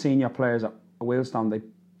a couple of senior players at Wealdstone. They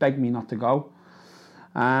begged me not to go,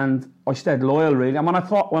 and I stayed loyal really. And when I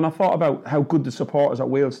thought about how good the supporters at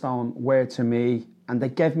Wealdstone were to me, and they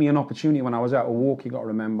gave me an opportunity when I was out of work, you got to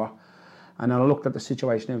remember. And then I looked at the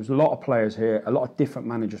situation. There was a lot of players here, a lot of different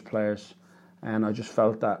managers' players, and I just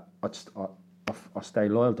felt that I stay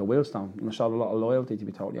loyal to Wealdstone, and I showed a lot of loyalty, to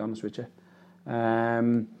be totally honest with you.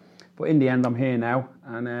 But in the end, I'm here now,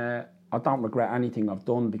 and I don't regret anything I've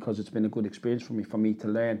done, because it's been a good experience for me to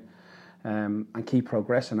learn and keep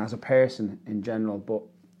progressing as a person in general. But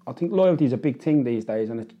I think loyalty is a big thing these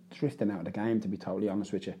days, and it's drifting out of the game, to be totally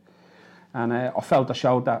honest with you. And I felt I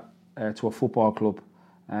showed that to a football club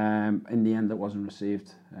In the end, it wasn't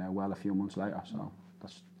received well a few months later. So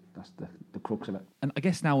that's the crux of it. And I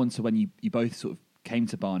guess now on to when you both sort of came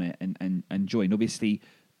to Barnet and joined. Obviously,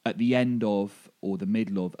 at the end of or the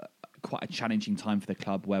middle of quite a challenging time for the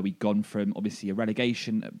club, where we'd gone from obviously a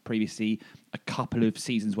relegation previously, a couple of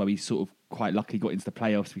seasons where we sort of quite luckily got into the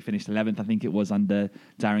playoffs. We finished 11th, I think it was, under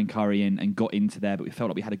Darren Curry and got into there, but we felt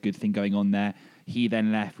like we had a good thing going on there. He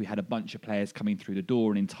then left. We had a bunch of players coming through the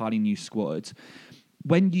door, an entirely new squad.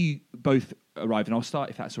 When you both arrived, and I'll start,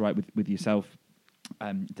 if that's all right, with yourself,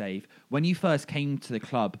 Dave, when you first came to the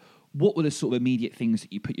club, what were the sort of immediate things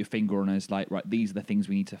that you put your finger on as like, right, these are the things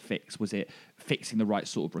we need to fix? Was it fixing the right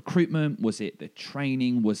sort of recruitment? Was it the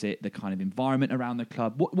training? Was it the kind of environment around the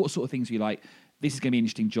club? What sort of things were you like, this is going to be an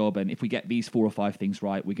interesting job, and if we get these 4 or 5 things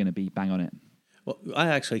right, we're going to be bang on it? Well, I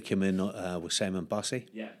actually came in with Simon Bossy.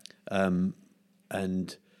 Yeah.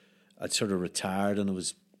 And I'd sort of retired, and I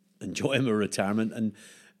was enjoying my retirement, and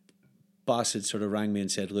Boss had sort of rang me and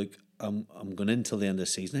said, look, I'm going into the end of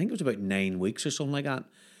the season. I think it was about 9 weeks or something like that.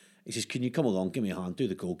 He says, can you come along, give me a hand, do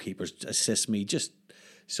the goalkeepers, assist me, just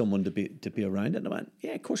someone to be around it. And I went,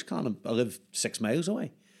 yeah, of course I can. I live 6 miles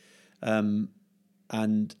away.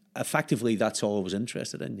 And effectively, that's all I was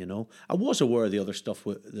interested in, you know. I was aware of the other stuff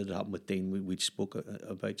that happened with Dean. We spoke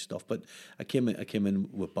about stuff, but I came in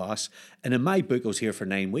with Boss. And in my book, I was here for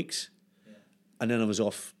 9 weeks. Yeah. And then I was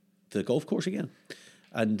off to the golf course again.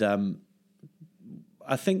 And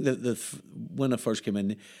I think that when I first came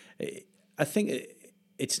in, I think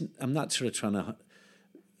I'm not sort of trying to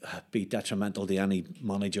be detrimental to any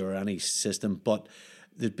manager or any system, but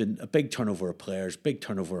there'd been a big turnover of players, big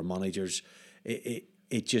turnover of managers.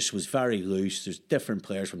 It just was very loose. There's different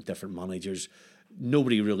players from different managers.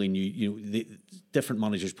 Nobody really knew. You know, the different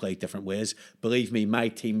managers play different ways. Believe me, my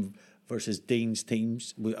team versus Dean's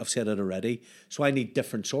teams, I've said it already. So I need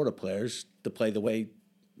different sort of players to play the way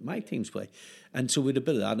my teams play. And so we had a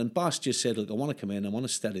bit of that. And Boss just said, look, I want to come in, I want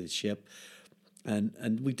to steady the ship.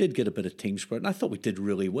 And we did get a bit of team spirit, and I thought we did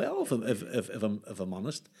really well, if I'm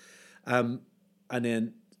honest. And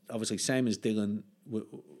then obviously Simon's dealing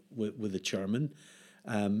with the chairman,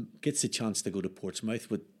 gets the chance to go to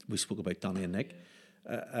Portsmouth. We spoke about Danny and Nick,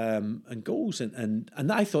 and goes, and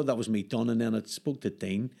I thought that was me done. And then I spoke to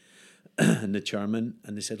Dean and the chairman,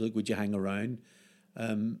 and they said, look, would you hang around?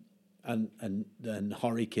 And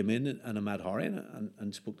Harry came in, and I met Harry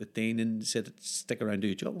and spoke to Dean and said, stick around, do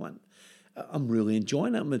your job. I went, I'm really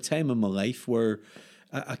enjoying it. I'm at a time in my life where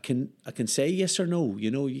I can say yes or no. You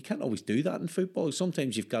know, you can't always do that in football.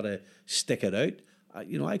 Sometimes you've got to stick it out.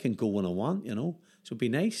 I can go when I want, you know. So it'd be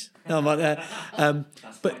nice. No,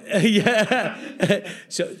 but yeah.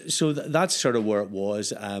 So that's sort of where it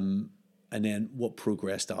was. And then what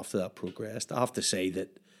progressed after that progressed. I have to say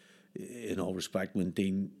that, in all respect, when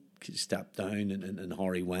Dean stepped down and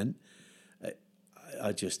Harry went,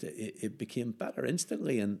 I just it became better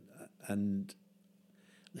instantly. And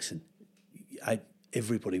listen,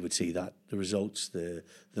 everybody would see that, the results, the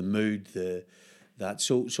mood, that.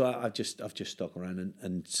 So I've just stuck around,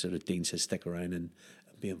 and sort of Dean says stick around and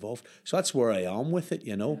be involved. So that's where I am with it,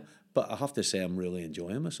 you know. Yeah. But I have to say I'm really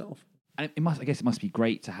enjoying myself. And I guess it must be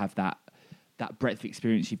great to have that breadth of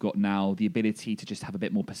experience you've got now, the ability to just have a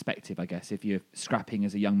bit more perspective, I guess, if you're scrapping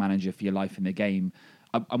as a young manager for your life in the game.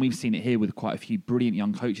 And we've seen it here with quite a few brilliant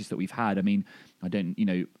young coaches that we've had. I mean,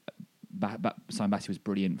 Simon Bassey was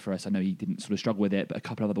brilliant for us. I know he didn't sort of struggle with it, but a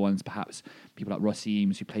couple of other ones, perhaps people like Rossi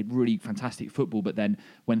Eames, who played really fantastic football, but then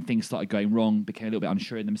when things started going wrong, became a little bit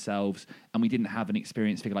unsure in themselves, and we didn't have an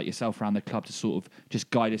experienced figure like yourself around the club to sort of just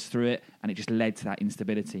guide us through it, and it just led to that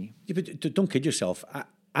instability. Yeah, but don't kid yourself.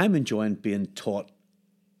 I'm enjoying being taught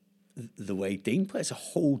the way Dean plays. It's a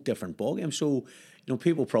whole different ballgame. So,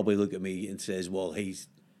 people probably look at me and says, well, he's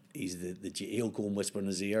he'll go and whisper in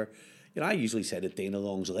his ear. I usually say that Dean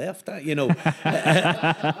along's left. So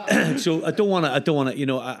I don't want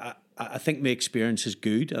to. I think my experience is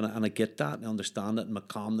good, and I get that, and I understand it, and my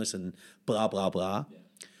calmness, and blah blah blah. Yeah.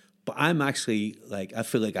 But I'm actually I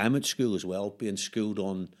feel like I'm at school as well, being schooled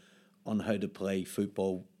on how to play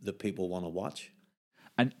football that people want to watch.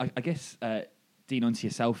 And I guess, Dean, onto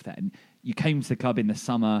yourself then. You came to the club in the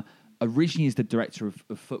summer, originally as the director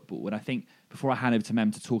of football. And I think before I hand over to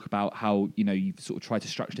Mem to talk about how, you've sort of tried to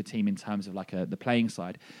structure the team in terms of the playing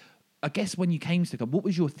side, I guess when you came to the club, what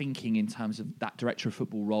was your thinking in terms of that director of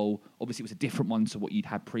football role? Obviously, it was a different one to what you'd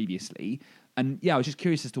had previously. And yeah, I was just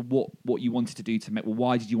curious as to what you wanted to do to make. Well,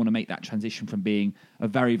 why did you want to make that transition from being a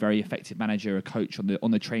very, very effective manager, a coach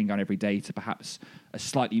on the training ground every day, to perhaps a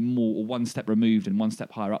slightly more, or one step removed and one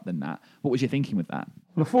step higher up than that? What was your thinking with that?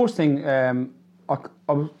 Well, the first thing, I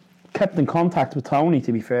kept in contact with Tony,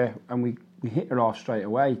 to be fair, and we we hit it off straight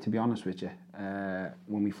away, to be honest with you,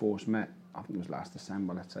 when we first met. I think it was last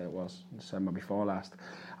December, let's say it was, December before last.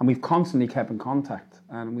 And we've constantly kept in contact,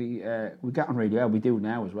 and we get on really well. We do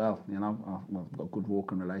now as well, you know. We've got a good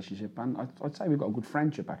working relationship, and I'd say we've got a good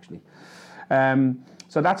friendship, actually.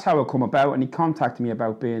 So that's how it come about, and he contacted me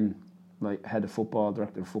about being like head of football,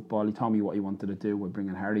 director of football. He told me what he wanted to do with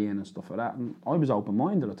bringing Harry in and stuff like that, and I was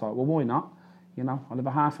open-minded. I thought, well, why not? You know, I live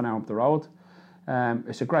a half an hour up the road.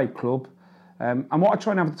 It's a great club. And what I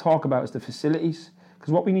try and have to talk about is the facilities,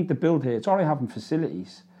 because what we need to build here, it's already having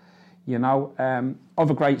facilities. You know, I have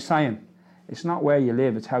a great saying, it's not where you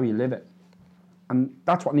live, it's how you live it. And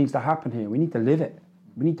that's what needs to happen here. We need to live it.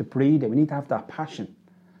 We need to breathe it. We need to have that passion.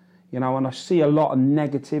 You know, and I see a lot of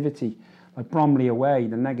negativity, like Bromley away,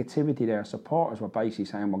 the negativity there. Supporters were basically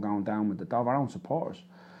saying we're going down with the dog, our own supporters.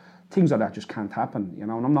 Things like that just can't happen, you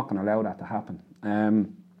know, and I'm not going to allow that to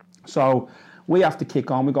happen. So we have to kick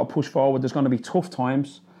on. We've got to push forward. There's going to be tough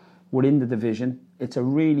times within the division. It's a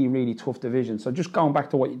really, really tough division. So just going back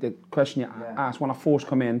to the question you asked, when I first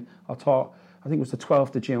come in, I think it was the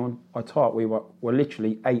 12th of June, I thought we were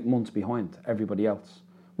literally 8 months behind everybody else.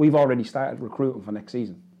 We've already started recruiting for next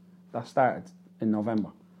season. That started in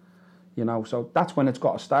November. You know, so that's when it's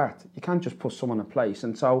got to start. You can't just put someone in place.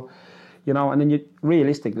 And so, you know, and then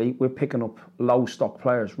realistically, we're picking up low stock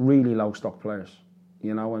players, really low stock players,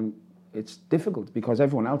 you know, and it's difficult because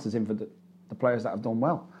everyone else is in for the players that have done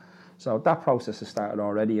well. So that process has started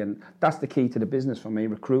already, and that's the key to the business for me,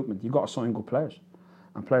 recruitment. You've got to sign good players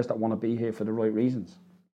and players that want to be here for the right reasons.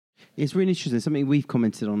 It's really interesting. Something we've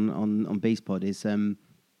commented on BeastPod is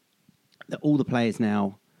that all the players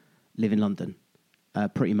now live in London,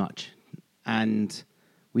 pretty much. And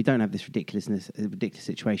we don't have this ridiculous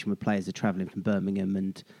situation where players are travelling from Birmingham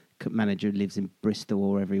and manager lives in Bristol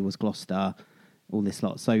or wherever he was, Gloucester, all this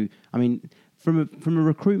lot. So, I mean, from a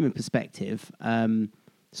recruitment perspective,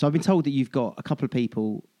 so I've been told that you've got a couple of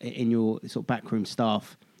people in your sort of backroom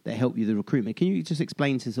staff that help you with the recruitment. Can you just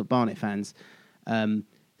explain to sort of Barnet fans,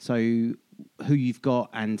 so who you've got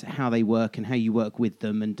and how they work and how you work with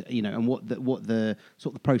them, and you know, and what the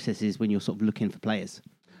sort of the process is when you're sort of looking for players?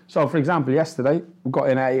 So, for example, yesterday, we got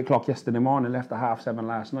in at 8 o'clock yesterday morning, left at 7:30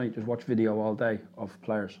 last night, just watched video all day of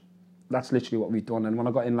players. That's literally what we've done. And when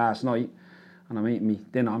I got in last night and I'm eating me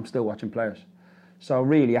dinner, I'm still watching players. So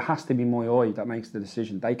really, it has to be my eye that makes the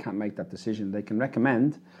decision. They can't make that decision. They can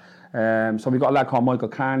recommend. So we've got a lad called Michael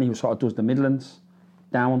Carney who sort of does the Midlands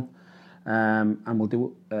down, and we'll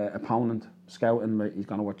do opponent scouting. Like he's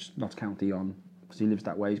going to watch Notts County on, because he lives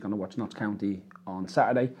that way, he's going to watch Notts County on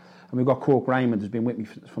Saturday. And we've got Cork Raymond, who's been with me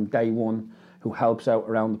from day one, who helps out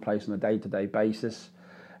around the place on a day-to-day basis.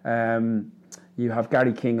 You have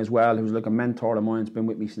Gary King as well, who's like a mentor of mine, has been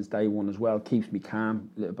with me since day one as well, keeps me calm,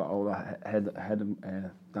 a little bit older ahead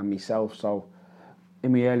than myself. So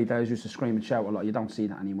in my early days, I used to scream and shout a lot. You don't see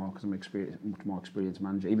that anymore because I'm much more experienced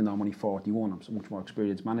manager. Even though I'm only 41, I'm a much more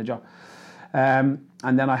experienced manager. And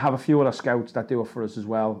then I have a few other scouts that do it for us as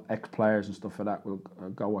well, ex-players and stuff like that. We'll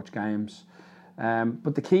go watch games.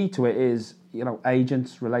 But the key to it is, you know,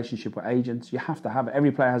 agents, relationship with agents. You have to have it.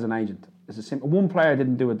 Every player has an agent. It's a simple. One player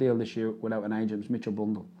didn't do a deal this year without an agent. It was Mitchell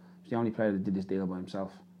Bundle. He's the only player that did his deal by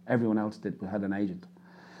himself. Everyone else had an agent.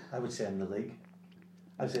 I would say in the league.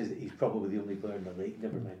 I would say he's probably the only player in the league,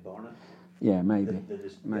 never mind Barnet. Yeah, maybe.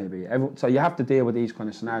 Maybe. So you have to deal with these kind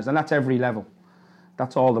of scenarios. And that's every level.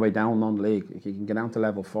 That's all the way down non-league. You can get down to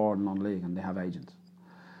level 4 in non-league and they have agents.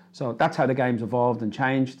 So that's how the game's evolved and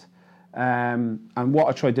changed. And what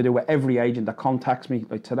I try to do with every agent that contacts me,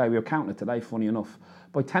 like today, we were counting it today, funny enough.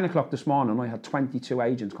 By 10 o'clock this morning, I had 22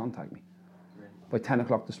 agents contact me. By 10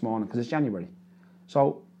 o'clock this morning, because it's January.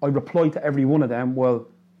 So I reply to every one of them, well,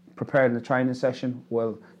 preparing the training session,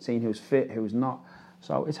 well, seeing who's fit, who's not.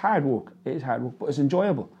 So it's hard work. It is hard work, but it's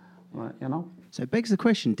enjoyable, right, you know. So it begs the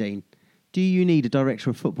question, Dean, do you need a director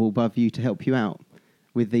of football above you to help you out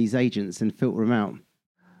with these agents and filter them out?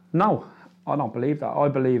 No, I don't believe that. I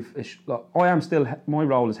believe I am still, my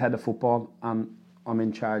role is head of football and I'm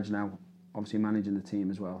in charge now, obviously managing the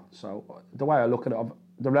team as well. So the way I look at it,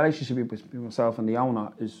 the relationship with myself and the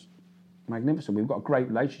owner is magnificent. We've got a great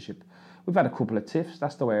relationship. We've had a couple of tiffs,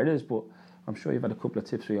 that's the way it is, but I'm sure you've had a couple of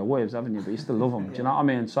tiffs with your wives, haven't you? But you still love them, do you know what I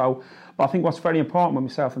mean? So, but I think what's very important with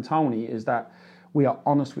myself and Tony is that we are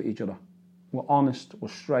honest with each other. We're honest, we're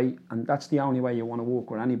straight, and that's the only way you want to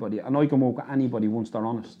work with anybody. And I can work with anybody once they're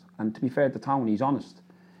honest. And to be fair to Tony, he's honest.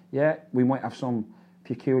 Yeah, we might have some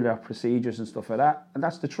peculiar procedures and stuff like that, and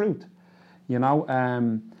that's the truth, you know.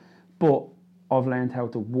 But I've learned how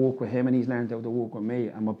to work with him, and he's learned how to work with me,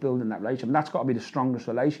 and we're building that relationship. And that's got to be the strongest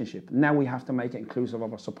relationship. Now we have to make it inclusive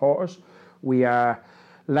of our supporters. We are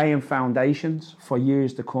laying foundations for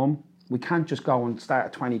years to come. We can't just go and start a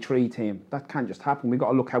 23 team. That can't just happen. We've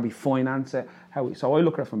got to look how we finance it. So I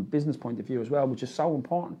look at it from a business point of view as well, which is so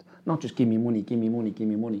important. Not just give me money, give me money, give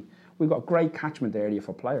me money. We've got a great catchment area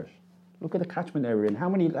for players. Look at the catchment area and how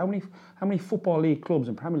many football league clubs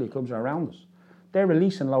and Premier League clubs are around us. They're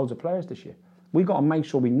releasing loads of players this year. We've got to make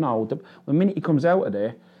sure we know that the minute he comes out of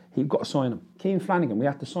there, he's got to sign him. Keane Flanagan, we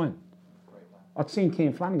have to sign. I'd seen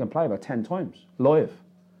Keane Flanagan play about 10 times, live,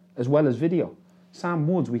 as well as video. Sam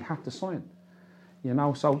Woods, we have to sign. You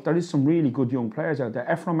know, so there is some really good young players out there.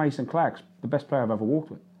 Ephraim Mason-Clark's the best player I've ever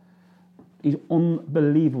worked with. He's an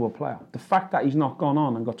unbelievable player. The fact that he's not gone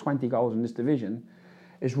on and got 20 goals in this division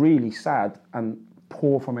is really sad and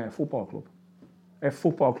poor from our football club. Our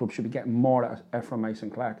football club should be getting more out of Ephraim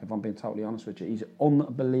Mason-Clark, if I'm being totally honest with you. He's an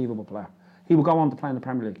unbelievable player. He will go on to play in the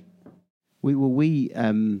Premier League.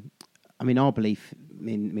 Our belief,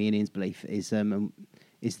 me and Ian's belief, is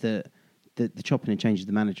that the chopping and change of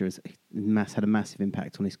the manager has had a massive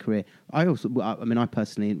impact on his career. I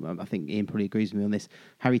personally, I think Ian probably agrees with me on this.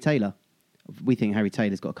 Harry Taylor, we think Harry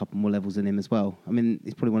Taylor's got a couple more levels in him as well. I mean,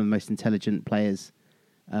 he's probably one of the most intelligent players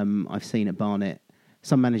I've seen at Barnet.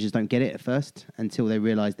 Some managers don't get it at first until they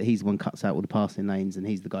realise that he's the one who cuts out all the passing lanes and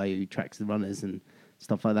he's the guy who tracks the runners and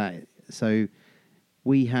stuff like that. So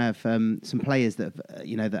we have some players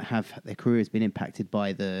that have their careers been impacted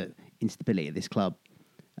by the instability of this club.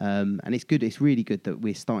 And it's good. It's really good that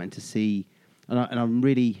we're starting to see, and I'm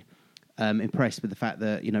really impressed with the fact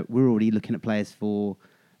that we're already looking at players for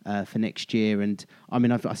next year. And I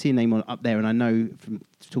mean, I see a name up there, and I know from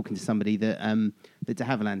talking to somebody that De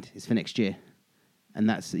Havilland is for next year, and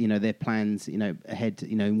that's their plans ahead.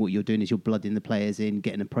 What you're doing is you're blooding the players in,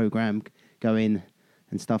 getting a program going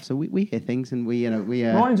and stuff. So we hear things, and we.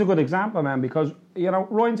 Ryan's a good example, man, because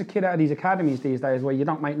Ryan's a kid out of these academies these days where you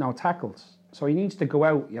don't make no tackles. So he needs to go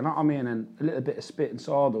out, you know what I mean, and a little bit of spit and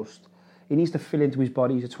sawdust. He needs to fill into his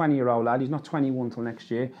body. He's a 20-year-old lad. He's not 21 till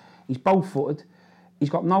next year. He's bow-footed. He's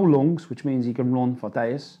got no lungs, which means he can run for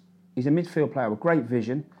days. He's a midfield player with great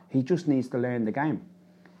vision. He just needs to learn the game.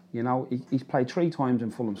 He's played 3 times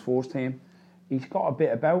in Fulham's first team. He's got a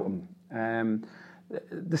bit about him.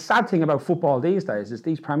 The sad thing about football these days is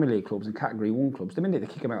these Premier League clubs and Category 1 clubs, the minute they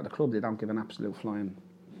kick them out of the club, they don't give an absolute flying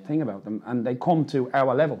thing about them. And they come to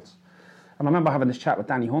our levels. And I remember having this chat with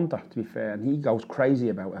Danny Hunter, to be fair, and he goes crazy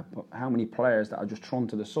about it. But how many players that are just thrown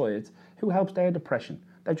to the side, who helps their depression?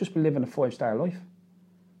 They've just been living a 5-star life.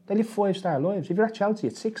 They live 5-star lives. If you're at Chelsea,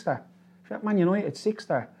 it's 6-star. If you're at Man United, it's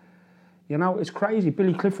 6-star. It's crazy.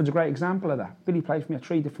 Billy Clifford's a great example of that. Billy played for me at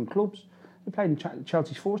 3 different clubs. He played in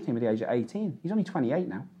Chelsea's first team at the age of 18. He's only 28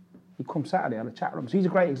 now. He'd come Saturday on the chat room. So he's a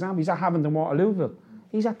great example. He's at Havenden Waterlooville.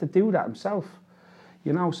 He's had to do that himself.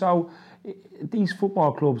 So these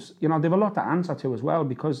football clubs, they've a lot to answer to as well,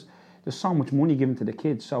 because there's so much money given to the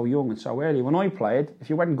kids so young and so early. When I played, if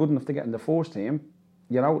you weren't good enough to get in the first team,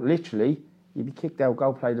 literally, you'd be kicked out,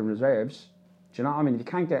 go play the reserves. Do you know what I mean? If you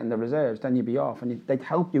can't get in the reserves, then you'd be off, and they'd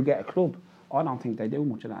help you get a club. I don't think they do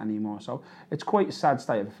much of that anymore. So it's quite a sad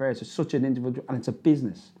state of affairs. It's such an individual, and it's a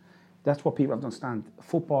business. That's what people have to understand.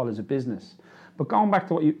 Football is a business. But going back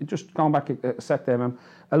to a sec there, man,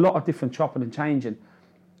 a lot of different chopping and changing.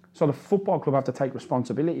 So the football club have to take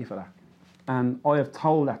responsibility for that. And I have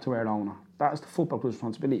told that to our owner. That is the football club's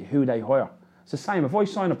responsibility, who they hire. It's the same. If I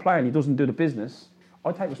sign a player and he doesn't do the business,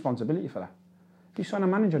 I take responsibility for that. If you sign a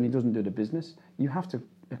manager and he doesn't do the business, you have to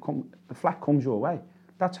the flat comes your way.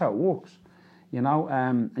 That's how it works.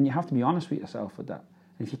 And you have to be honest with yourself with that.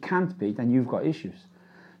 And if you can't be, then you've got issues.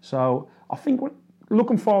 So I think we're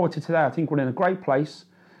looking forward to today. I think we're in a great place.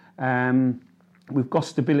 We've got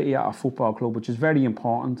stability at our football club, which is very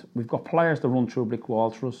important. We've got players that run through a brick wall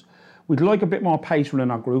for us. We'd like a bit more pace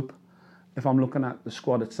within our group. If I'm looking at the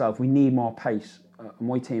squad itself, we need more pace.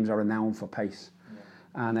 My teams are renowned for pace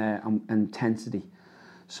and intensity.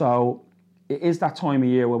 So it is that time of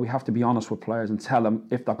year where we have to be honest with players and tell them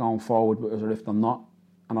if they're going forward with us or if they're not.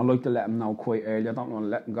 And I like to let them know quite early. I don't want to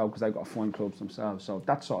let them go because they've got to find clubs themselves. So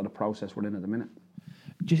that's sort of the process we're in at the minute.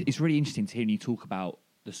 It's really interesting to hear you talk about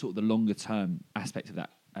the sort of the longer term aspect of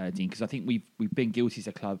that, Dean, because I think we've been guilty as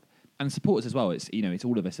a club and supporters as well. It's it's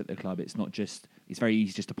all of us at the club. It's not just, it's very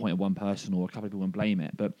easy just to point at one person or a couple of people and blame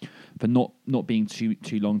it, but for not being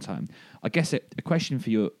too long term. I guess a question for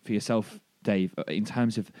yourself, Dave, in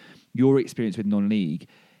terms of your experience with non-league,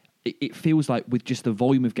 it feels like with just the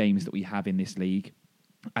volume of games that we have in this league,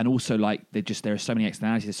 and also like there are so many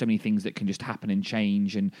externalities, there's so many things that can just happen and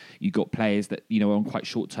change, and you've got players that are on quite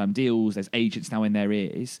short-term deals, there's agents now in their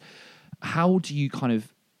ears. How do you kind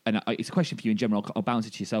of and it's a question for you in general, I'll bounce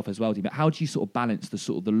it to yourself as well, Dean, but how do you sort of balance the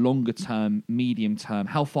sort of the longer term, medium term?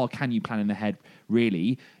 How far can you plan in ahead,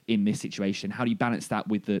 really, in this situation? How do you balance that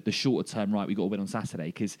with the shorter term, right, we got to win on Saturday?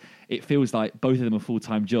 Because it feels like both of them are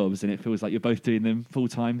full-time jobs, and it feels like you're both doing them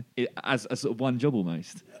full-time as a sort of one job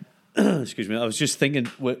almost. Excuse me, I was just thinking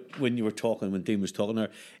when you were talking, when Dean was talking there,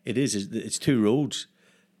 it's two roads.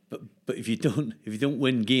 But if you don't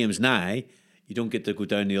win games now, you don't get to go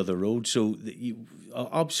down the other road. So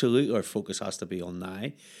absolutely our focus has to be on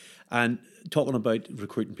now. And talking about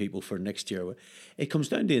recruiting people for next year, it comes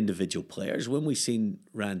down to individual players. When we seen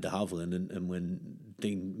Ryan de Havilland and when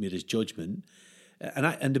Dean made his judgment,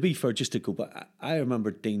 and to be fair, just to go back, I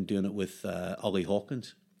remember Dean doing it with Ollie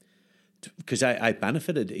Hawkins, because I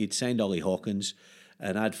benefited. He'd signed Ollie Hawkins,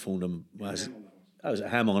 and I'd phoned him. I was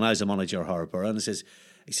at Hemel, and I was the manager of Harbour, and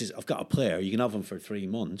he says, I've got a player, you can have him for 3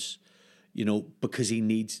 months, because he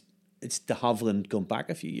needs. It's de Havilland gone back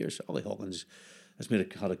a few years. Ollie Hawkins has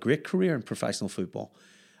had a great career in professional football.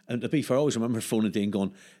 And to be fair, I always remember phoning Dean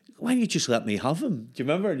going, why don't you just let me have him? Do you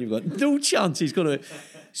remember? And you've got no chance he's going to.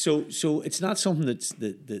 So it's not something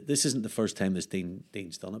that this isn't the first time that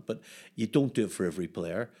Dean's done it, but you don't do it for every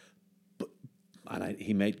player.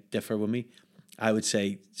 He might differ with me. I would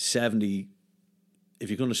say 70, if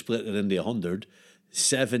you're going to split it into 100,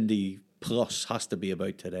 70 plus has to be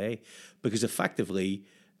about today. Because effectively,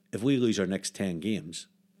 if we lose our next 10 games,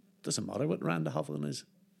 it doesn't matter what Ryan de Havilland is.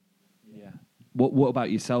 Yeah. What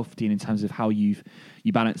about yourself, Dean, in terms of how you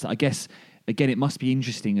balance that? I guess, again, it must be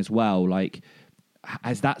interesting as well, like,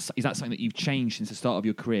 is that something that you've changed since the start of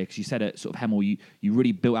your career? Because you said at sort of Hemel, you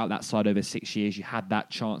really built out that side over 6 years. You had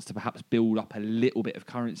that chance to perhaps build up a little bit of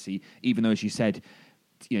currency, even though, as you said,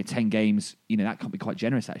 10 games, that can be quite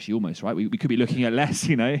generous actually, almost, right? We could be looking at less,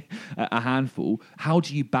 a handful. How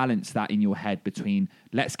do you balance that in your head between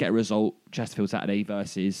let's get a result Chesterfield Saturday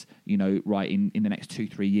versus, right, in the next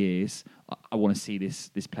 2-3 years, I want to see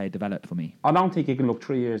this player develop for me? I don't think you can look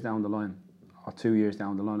 3 years down the line or 2 years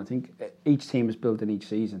down the line. I think each team is built in each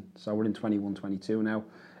season. So we're in 21-22 now.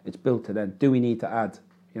 It's built to then. Do we need to add?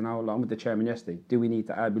 Along with the chairman yesterday, do we need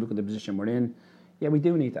to add? We look at the position we're in. Yeah, we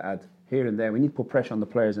do need to add here and there. We need to put pressure on the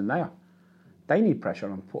players in there. They need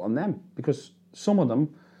pressure put on them, because some of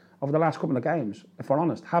them, over the last couple of games, if we're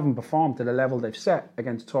honest, haven't performed to the level they've set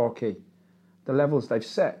against Torquay. The levels they've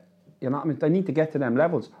set, they need to get to them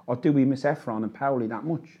levels. Or do we miss Efron and Powley that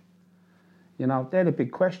much? They're the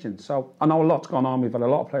big questions. So I know a lot's gone on. We've had a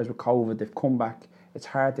lot of players with COVID. They've come back. It's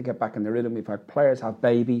hard to get back in the rhythm. We've had players have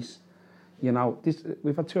babies.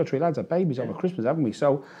 We've had 2 or 3 lads have babies over Christmas, haven't we?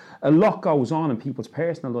 So a lot goes on in people's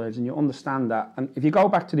personal lives, and you understand that. And if you go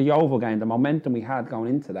back to the Yeovil game, the momentum we had going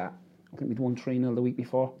into that, I think we'd won 3-0 the week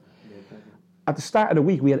before. Yeah, exactly. At the start of the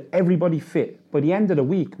week, we had everybody fit. By the end of the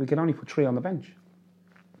week, we could only put 3 on the bench.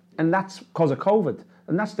 And that's because of COVID.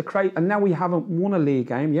 And that's and now we haven't won a league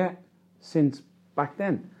game yet since back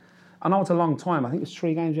then. I know it's a long time. I think it's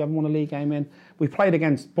 3 games we haven't won a league game in. We played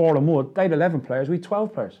against Bournemouth. They had 11 players. We had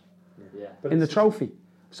 12 players. In the trophy.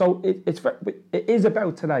 So it is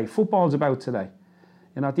about today. Football's about today.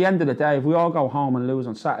 At the end of the day, if we all go home and lose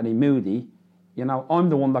on Saturday, moody, I'm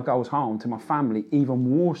the one that goes home to my family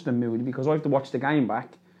even worse than moody, because I have to watch the game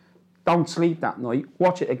back, don't sleep that night,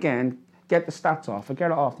 watch it again, get the stats off, or get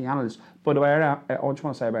it off the analyst. By the way, I just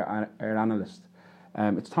want to say about our analyst.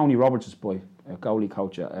 It's Tony Roberts' boy, a goalie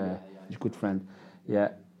coach. He's a good friend. Yeah,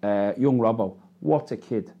 young Robbo. What a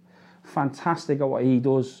kid. Fantastic at what he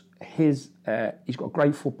does. He's got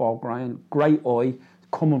great football brain, great eye.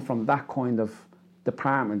 Coming from that kind of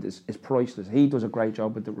department is priceless. He does a great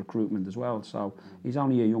job with the recruitment as well. So he's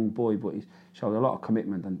only a young boy, but he's showed a lot of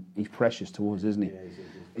commitment, and he's precious to us, isn't he? Yeah,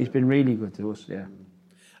 he's been really good to us, yeah.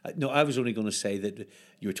 No, I was only going to say that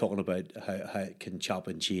you were talking about how it can chop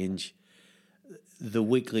and change. The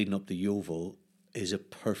week leading up to Yeovil is a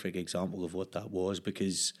perfect example of what that was,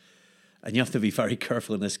 because, and you have to be very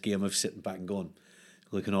careful in this game of sitting back and going,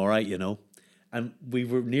 looking all right, And we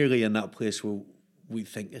were nearly in that place where we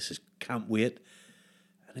think can't wait,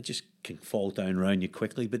 and it just can fall down around you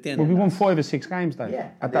quickly. But then we won 5 or 6 games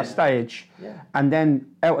at that stage, and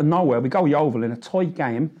then out of nowhere we go Yeovil in a tight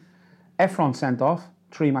game. Efron sent off,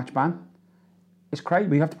 3-match ban. It's crazy.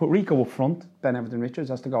 We have to put Rico up front. Ben Everton Richards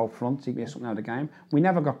has to go up front so he can get something out of the game. We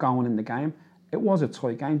never got going in the game. It was a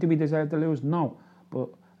tight game. Did we deserve to lose? No, but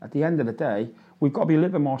at the end of the day, we've got to be a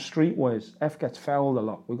little bit more streetwise. F gets fouled a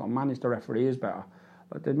lot. We've got to manage the referees better.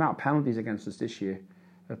 But the amount of penalties against us this year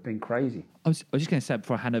have been crazy. I was just going to say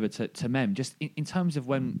before I hand over to Mem, just in terms of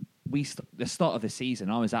when the start of the season,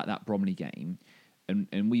 I was at that Bromley game,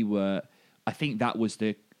 and we were, I think that was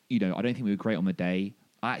I don't think we were great on the day.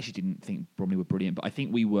 I actually didn't think Bromley were brilliant, but I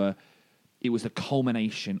think it was the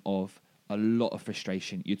culmination of a lot of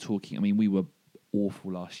frustration. You're talking, I mean, we were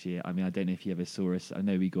awful last year. I mean, I don't know if you ever saw us. I don't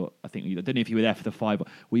know if you were there for the 5.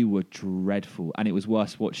 We were dreadful, and it was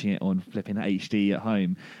worse watching it on flipping HD at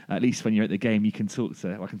home. At least when you're at the game, I can talk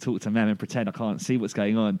to Mem and pretend I can't see what's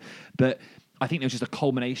going on. But I think there was just a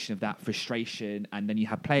culmination of that frustration, and then you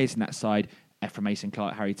have players in that side, Ephraim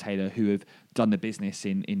Mason-Clark, Harry Taylor, who have done the business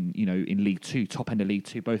in League Two, top end of League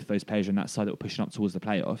Two. Both of those players are on that side that were pushing up towards the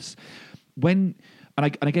playoffs.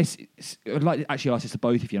 I guess I'd like to actually ask this to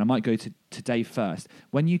both of you, and I might go to Dave first.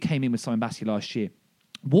 When you came in with Simon Bassey last year,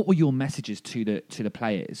 what were your messages to the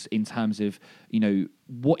players in terms of,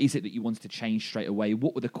 what is it that you wanted to change straight away?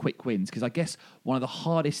 What were the quick wins? Because I guess one of the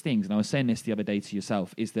hardest things, and I was saying this the other day to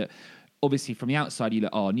yourself, is that obviously from the outside you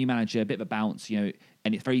look, new manager, a bit of a bounce, and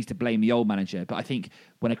it's very easy to blame the old manager. But I think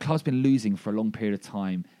when a club's been losing for a long period of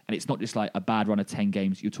time, and it's not just like a bad run of 10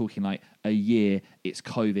 games, you're talking like a year, it's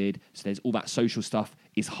COVID, so there's all that social stuff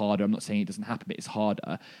is harder. I'm not saying it doesn't happen, but it's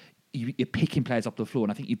harder. You're picking players up the floor,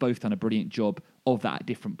 and I think you've both done a brilliant job of that at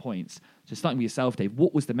different points. So starting with yourself, Dave,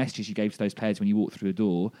 what was the messages you gave to those players when you walked through the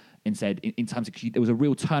door and said, in terms of, there was a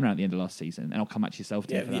real turnaround at the end of last season, and I'll come back to yourself,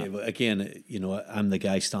 Dave, for that. But again, I'm the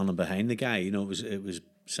guy standing behind the guy. It was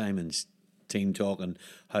Simon's team talking,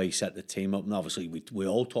 how he set the team up, and obviously we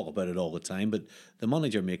all talk about it all the time, but the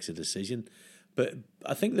manager makes a decision. But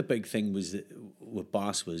I think the big thing was that with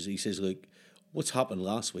Bass was, he says, look, what's happened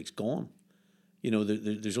last week's gone.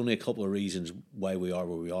 There's only a couple of reasons why we are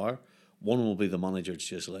where we are. One will be the manager that's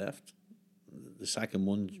just left. The second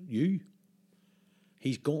one, you.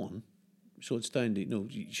 He's gone. So it's down to,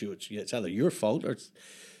 it's either your fault or it's...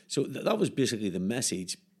 So that was basically the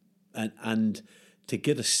message. And to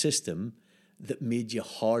get a system that made you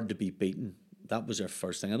hard to be beaten. That was our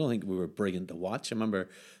first thing. I don't think we were brilliant to watch. I remember,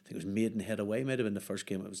 I think it was Maidenhead away, might have been the first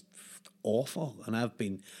game. It was awful. And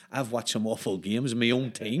I've watched some awful games in my own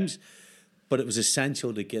teams. But it was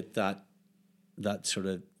essential to get that sort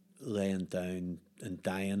of laying down and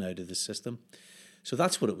dying out of the system. So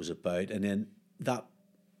that's what it was about. And then that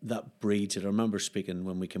breeds it. I remember speaking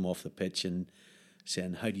when we came off the pitch and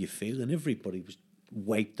saying, how do you feel? And everybody was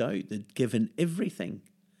wiped out. They'd given everything.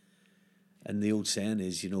 And the old saying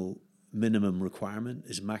is, minimum requirement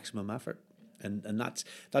is maximum effort. And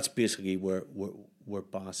that's basically where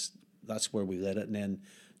Bass, that's where we let it, and then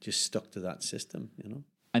just stuck to that system,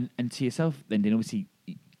 And to yourself, then obviously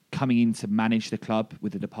coming in to manage the club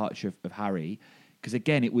with the departure of Harry, because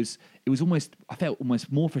again, it was almost, I felt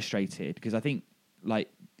almost more frustrated because I think, like,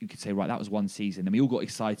 you could say, right, that was one season, and we all got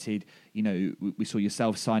excited. We saw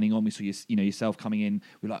yourself signing on, we saw yourself coming in.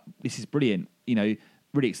 We're like, this is brilliant,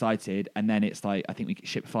 really excited. And then it's like, I think we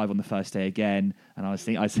shipped 5 on the first day again, and I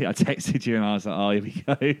texted you, and I was like, oh, here we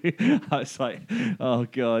go. I was like, oh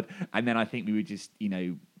god. And then I think we were just,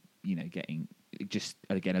 getting just,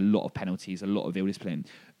 again, a lot of penalties, a lot of ill discipline.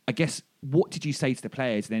 I guess, what did you say to the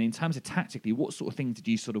players? And then in terms of tactically, what sort of things did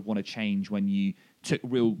you sort of want to change when you took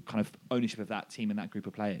real kind of ownership of that team and that group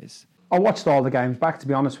of players? I watched all the games back, to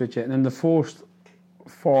be honest with you, and in the first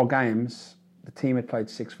 4 games, the team had played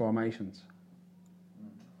 6 formations.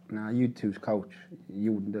 Now, you two's coach,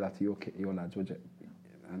 you wouldn't do that to your lads, would you?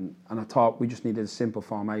 And I thought we just needed a simple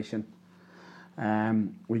formation.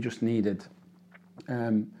 We just needed...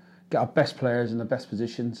 get our best players in the best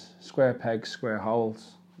positions, square pegs, square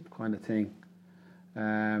holes, kind of thing.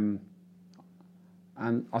 And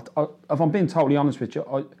if I'm being totally honest with you,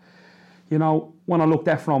 when I looked,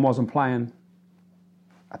 Ephraim wasn't playing.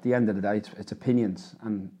 At the end of the day, it's opinions,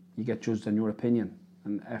 and you get judged on your opinion.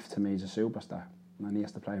 And F to me is a superstar, and he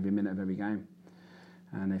has to play every minute of every game.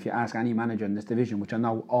 And if you ask any manager in this division, which I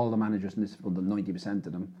know all the managers in this, well, the 90%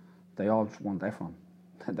 of them, they all want Ephraim.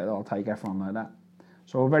 They all take Ephraim like that.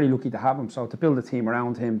 So we're very lucky to have him. So to build a team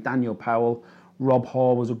around him, Daniel Powell, Rob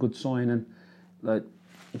Hall was a good signing. Like,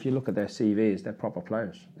 if you look at their CVs, they're proper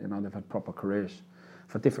players. They've had proper careers.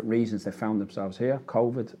 For different reasons, they found themselves here.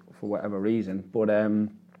 COVID, for whatever reason. But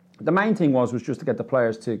the main thing was just to get the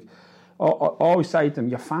players to... I always say to them,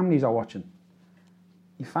 your families are watching.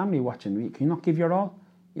 Your family watching. Can you not give your all?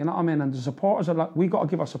 You know what I mean? And the supporters are like... We've got to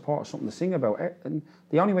give our supporters something to sing about. And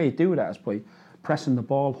the only way you do that is by pressing the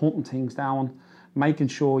ball, hunting things down, making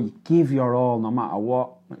sure you give your all no matter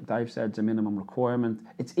what. Like Dave said, it's a minimum requirement.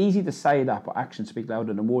 It's easy to say that, but actions speak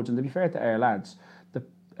louder than words. And to be fair to our lads,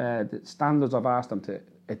 the standards I've asked them to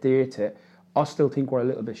adhere to, I still think we're a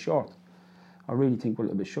little bit short. I really think we're a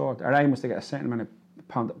little bit short. Our aim was to get a certain amount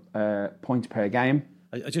of points per game.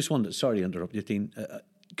 I just wanted, sorry to interrupt you, Dean,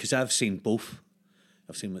 because I've seen both.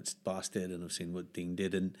 I've seen what Bass did and I've seen what Dean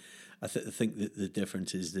did, and I think that the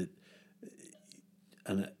difference is that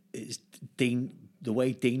and it's Dean. The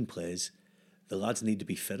way Dean plays, the lads need to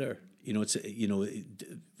be fitter.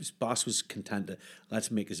 Boss was content to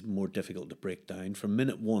let's make it more difficult to break down. From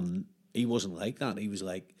minute one, he wasn't like that. He was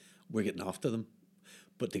like, we're getting after them,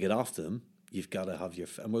 but to get after them, you've got to have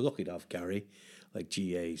and we're lucky to have Gary, like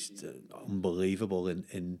GA's unbelievable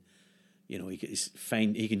in. He's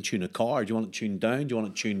fine. He can tune a car. Do you want it tuned down? Do you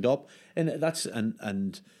want it tuned up? And that's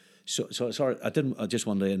so sorry. I just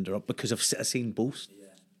wanted to interrupt because I've seen both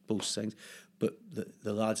things. But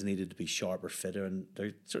the lads needed to be sharper, fitter, and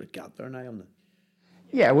they're sort of got there now on the.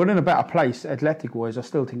 Yeah, we're in a better place athletic-wise. I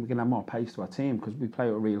still think we can have more pace to our team because we play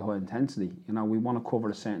at a real high intensity. We want to cover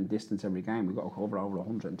a certain distance every game. We've got to cover over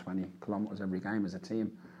 120 kilometres every game as a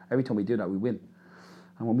team. Every time we do that, we win.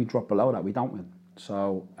 And when we drop below that, we don't win.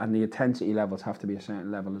 So, and the intensity levels have to be a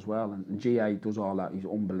certain level as well. And GA does all that. He's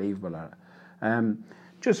unbelievable at it.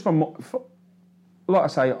 Just like I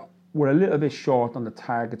say, we're a little bit short on the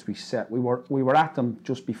targets we set. We were at them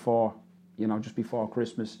just before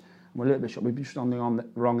Christmas. We're a little bit short. We've just on the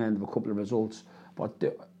wrong end of a couple of results. But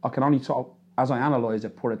I can only as I analyse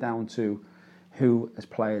it, put it down to who has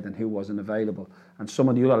played and who wasn't available. And some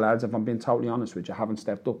of the other lads, if I'm being totally honest with you, haven't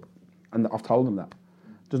stepped up. And I've told them that.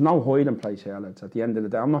 There's no hiding place here, lads. At the end of the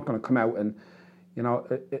day, I'm not going to come out and,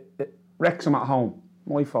 Wrexham at home,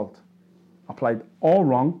 my fault. I played all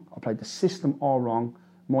wrong. I played the system all wrong,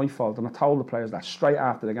 my fault. And I told the players that straight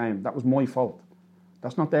after the game. That was my fault.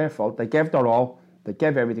 That's not their fault. They gave their all. They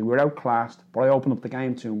gave everything. We were outclassed, but I opened up the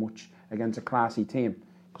game too much against a classy team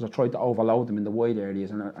because I tried to overload them in the wide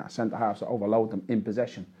areas and centre halves to overload them in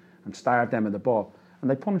possession and starve them at the ball. And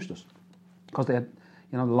they punished us because they had,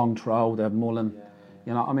 the long throw, they had Mullen.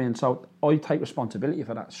 You know what I mean? So I take responsibility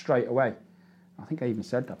for that straight away. I think I even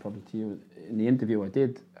said that probably to you in the interview I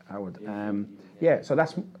did, Howard. So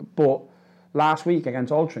that's. But last week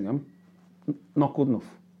against Altrincham, not good enough.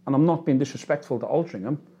 And I'm not being disrespectful to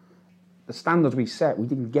Altrincham. The standards we set, we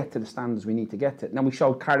didn't get to the standards we need to get to. Then we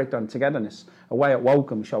showed character and togetherness. Away at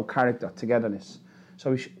Woking, we showed character, togetherness.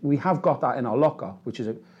 So we have got that in our locker, which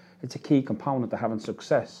is it's a key component to having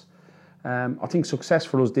success. I think success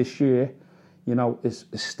for us this year, is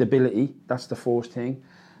stability. That's the first thing.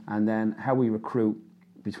 And then how we recruit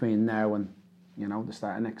between now and, the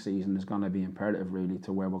start of next season is going to be imperative really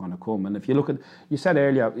to where we're going to come. And if you look at, you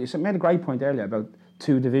made a great point earlier about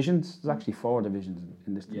 2 divisions. There's actually 4 divisions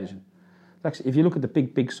in this division. Actually, if you look at the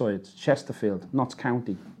big sides, Chesterfield, Notts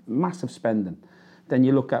County, massive spending. Then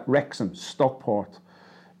you look at Wrexham, Stockport,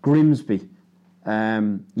 Grimsby.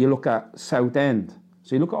 You look at Southend.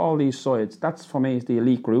 So you look at all these sides. That's for me is the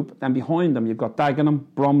elite group. Then behind them you've got Dagenham,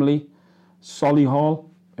 Bromley, Solihull,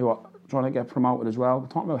 who are trying to get promoted as well. We're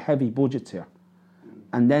talking about heavy budgets here.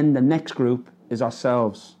 And then the next group is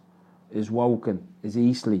ourselves, is Woking, is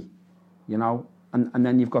Eastleigh, And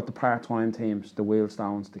then you've got the part-time teams, the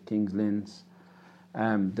Wheelstones, the Kings Lynn's,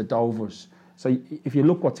 the Dovers. So if you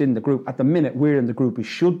look what's in the group, at the minute we're in the group we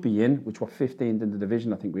should be in, which we're 15th in the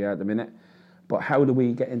division, I think we are at the minute. But how do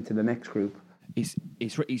we get into the next group? It's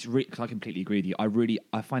I completely agree with you.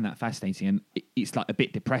 I find that fascinating, and it's like a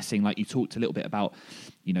bit depressing. Like you talked a little bit about,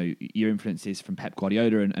 your influences from Pep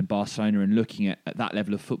Guardiola and Barcelona, and looking at that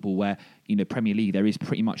level of football where Premier League there is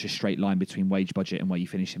pretty much a straight line between wage budget and where you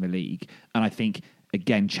finish in the league. And I think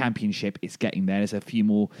again, Championship, it's getting there. There's a few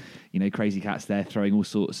more, crazy cats there throwing all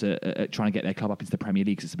sorts at trying to get their club up into the Premier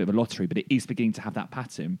League. It's a bit of a lottery, but it is beginning to have that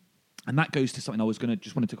pattern. And that goes to something I was going to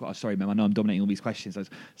just wanted to. Sorry, Mem, I know I'm dominating all these questions. There's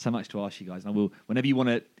so much to ask you guys, and I will. Whenever you want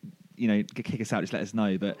to, kick us out, just let us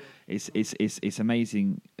know. But it's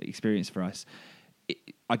amazing experience for us.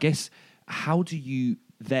 I guess. How do you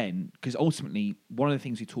then? Because ultimately, one of the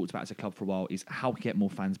things we talked about as a club for a while is how to get more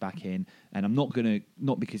fans back in. And I'm not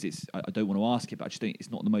because I don't want to ask it, but I just think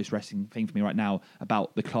it's not the most resting thing for me right now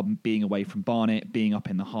about the club being away from Barnet, being up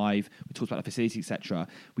in the Hive. We talked about the facilities, etc.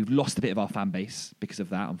 We've lost a bit of our fan base because of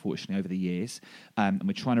that, unfortunately, over the years. And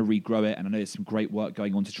we're trying to regrow it. And I know there's some great work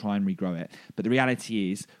going on to try and regrow it. But the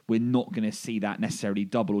reality is we're not going to see that necessarily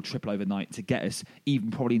double or triple overnight to get us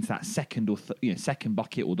even probably into that second or second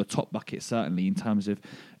bucket or the top bucket, certainly in terms of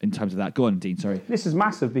that. Go on, Dean, sorry. This is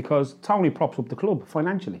massive because Tony props up the club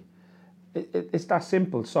financially. It's that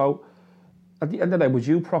simple. So at the end of the day, would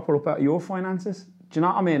you prop up out your finances? Do you know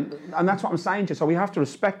what I mean? And that's what I'm saying to you. So we have to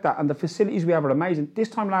respect that. And the facilities we have are amazing. This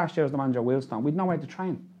time last year as the manager of Wheelstone, we'd nowhere to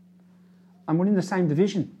train. And we're in the same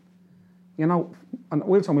division. And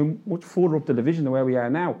Wheelstone, we're much further up the division than where we are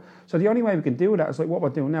now. So the only way we can do that is like what we're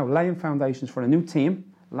doing now, laying foundations for a new team,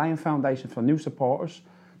 laying foundations for new supporters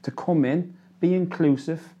to come in, be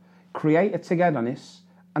inclusive, create a togetherness,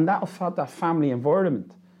 and that'll have that family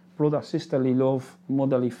environment. brother, sisterly love,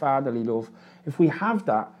 motherly, fatherly love. If we have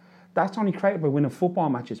that, that's only created by winning football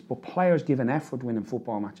matches, but players give an effort winning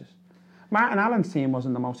football matches. Martin Allen's team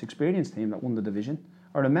wasn't the most experienced team that won the division.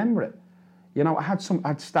 I remember it. You know, I had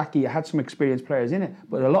Stacky, I had some experienced players in it,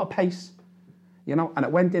 but a lot of pace. You know, and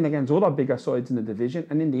it went in against other bigger sides in the division.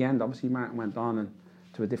 And in the end, obviously, Martin went on and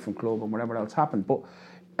to a different club and whatever else happened. But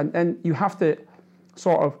and then you have to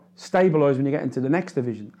sort of stabilise when you get into the next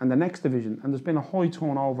division and the next division. And there's been a high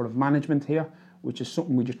turnover of management here, which is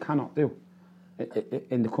something we just cannot do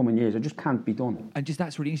in the coming years. It just can't be done. And just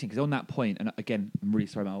that's really interesting because on that point, and again, I'm really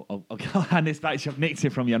sorry, I'll hand this back to you. I've nicked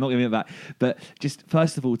it from you. I'm not giving it back. But just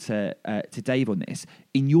first of all, to Dave on this,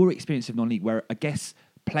 in your experience of non-league, where I guess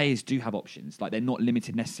players do have options, like they're not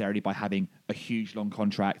limited necessarily by having a huge long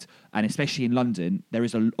contract, and especially in London, there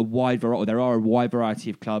is a wide variety. There are a wide variety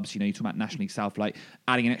of clubs. You know, you talk about National League South, like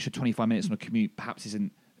adding an extra 25 minutes on a commute perhaps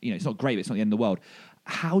isn't, you know, it's not great, but it's not the end of the world.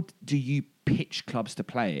 How do you pitch clubs to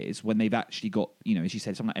players when they've actually got, you know, as you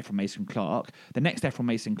said, someone like Ephraim Mason-Clark, the next Ephraim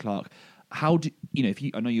Mason-Clark? How do you know? If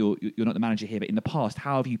you, I know you're not the manager here, but in the past,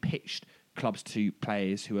 how have you pitched clubs to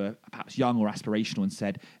players who are perhaps young or aspirational and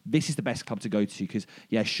said, this is the best club to go to? Because,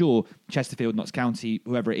 yeah, sure, Chesterfield, Notts County,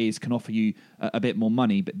 whoever it is, can offer you a bit more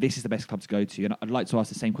money, but this is the best club to go to. And I'd like to ask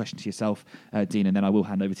the same question to yourself, Dean, and then I will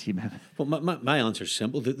hand over to you, man. Well, my answer is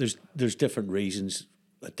simple. There's different reasons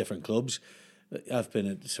at different clubs. I've been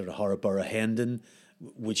at sort of Horraborough, Hendon,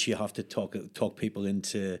 which you have to talk people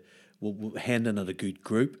into. Well, Hendon are a good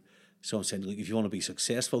group. So I'm saying, look, if you want to be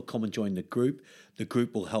successful, come and join the group. The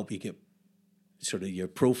group will help you get sort of your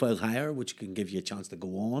profile higher, which can give you a chance to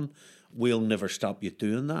go on. We'll never stop you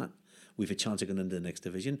doing that. We've a chance of going into the next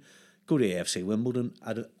division. Go to AFC Wimbledon.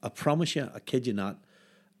 I promise you, I kid you not,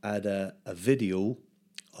 I had a video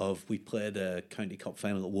of, we played a County Cup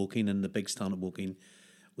final at Woking, and the big stand at Woking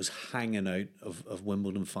was hanging out of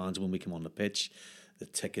Wimbledon fans when we came on the pitch, the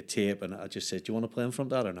ticket tape, and I just said, do you want to play in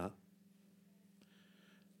front of that or not?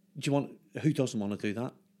 Who doesn't want to do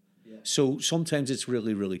that? Yeah. So sometimes it's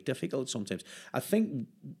really, really difficult. Sometimes I think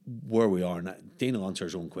where we are now, Dean will answer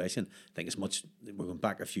his own question. I think we're going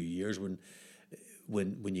back a few years when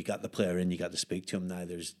you got the player in, you got to speak to him. Now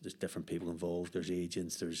there's different people involved. There's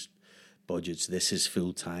agents, there's budgets. This is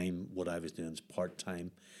full time. What I was doing is part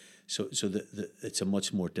time. So it's a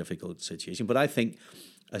much more difficult situation. But I think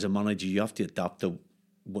as a manager, you have to adapt to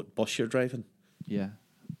what bus you're driving. Yeah.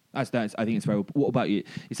 I think it's very. What about you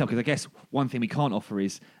yourself? Because I guess one thing we can't offer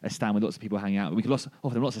is a stand with lots of people hanging out. We can offer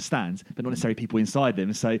them lots of stands, but not necessarily people inside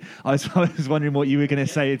them. So I was wondering what you were going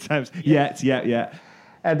to say in terms. Yeah.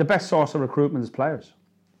 The best source of recruitment is players.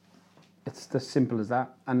 It's as simple as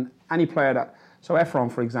that. And any player that, so Ephraim,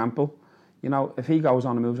 for example, you know, if he goes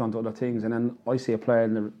on and moves on to other things, and then I see a player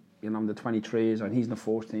in the, you know, in the 23s, and he's in the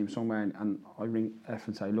first team somewhere, and I ring F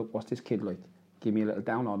and say, look, what's this kid like? Give me a little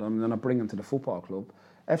download, and then I bring him to the football club.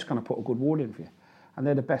 F's going to put a good word in for you. And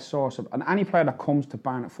they're the best source of... And any player that comes to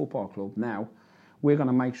Barnet Football Club now, we're going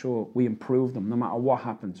to make sure we improve them no matter what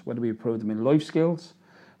happens, whether we improve them in life skills,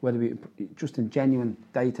 whether we just in genuine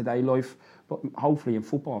day-to-day life, but hopefully in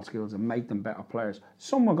football skills, and make them better players.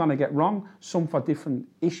 Some we're going to get wrong, some for different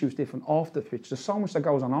issues, different off the pitch. There's so much that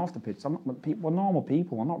goes on off the pitch. We're normal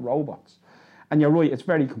people, we're not robots. And you're right, it's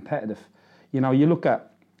very competitive. You know, you look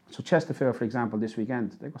at... So Chesterfield, for example, this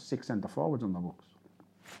weekend, they've got 6 centre-forwards on their books.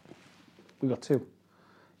 We got 2.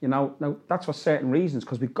 You know, now that's for certain reasons,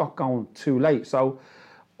 because we got going too late. So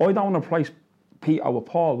I don't want to replace Peter with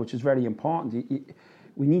Paul, which is very important.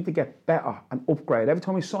 We need to get better and upgrade. Every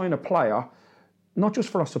time we sign a player, not just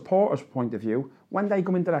for a supporter's point of view, when they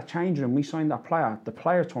come into that change room, we sign that player, the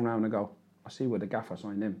players turn around and go, I see where the gaffer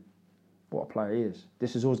signed him. What a player he is.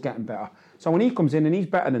 This is us getting better. So when he comes in and he's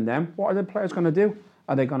better than them, what are the players going to do?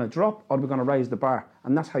 Are they going to drop, or are we going to raise the bar?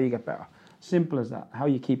 And that's how you get better. Simple as that. How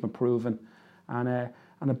you keep improving. And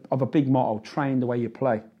of a big motto, train the way you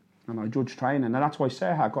play. And I judge training. And that's why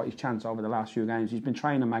Serhat got his chance over the last few games. He's been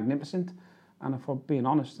training magnificent. And if I'm being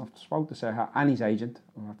honest, I've spoke to Serhat and his agent,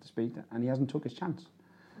 I'll have to speak to, and he hasn't took his chance.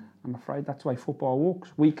 I'm afraid that's the way football works.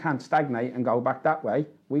 We can't stagnate and go back that way.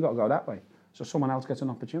 We got to go that way. So someone else gets an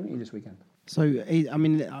opportunity this weekend. So, I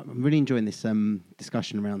mean, I'm really enjoying this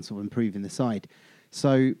discussion around sort of improving the side.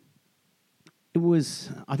 So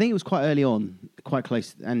I think it was quite early on, quite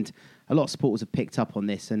close, and a lot of supporters have picked up on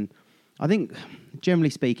this. And I think, generally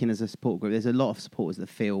speaking, as a support group, there's a lot of supporters that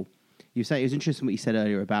feel, you say, it was interesting what you said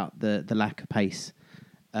earlier about the lack of pace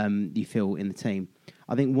you feel in the team.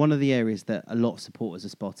 I think one of the areas that a lot of supporters are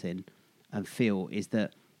spotting and feel is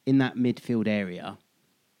that in that midfield area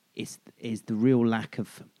is the real lack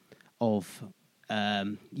of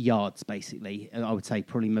yards, basically. I would say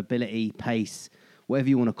probably mobility, pace, whatever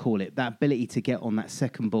you want to call it, that ability to get on that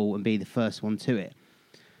second ball and be the first one to it.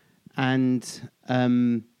 And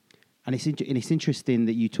it's interesting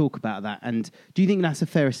that you talk about that. And do you think that's a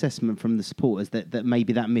fair assessment from the supporters that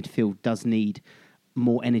maybe that midfield does need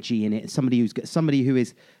more energy in it? Somebody who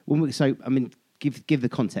is give the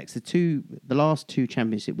context. The last two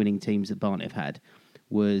championship winning teams that Barnet have had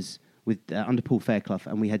was with under Paul Fairclough,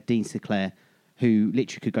 and we had Dean Sinclair, who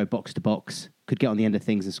literally could go box to box, could get on the end of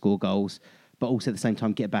things and score goals, but also at the same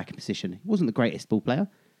time get back in position. He wasn't the greatest ball player,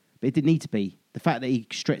 but it didn't need to be. The fact that he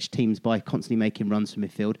stretched teams by constantly making runs from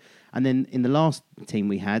midfield. And then in the last team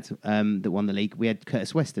we had that won the league, we had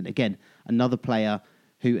Curtis Weston. Again, another player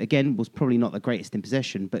who, again, was probably not the greatest in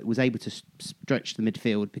possession, but was able to stretch the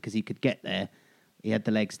midfield because he could get there. He had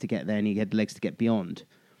the legs to get there and he had the legs to get beyond.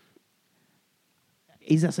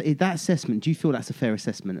 Is that assessment, do you feel that's a fair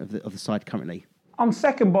assessment of the side currently? On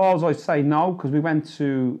second balls, I'd say no, because we went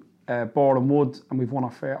to Boreham Wood and we've won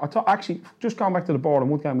our fair. I thought, actually, just going back to the Boreham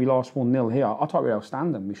Wood game, we lost 1-0 here. I thought we were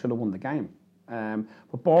outstanding. We should have won the game.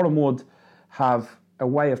 But Boreham Wood have a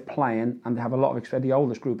way of playing, and they have a lot of experience. The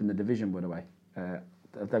oldest group in the division, by the way.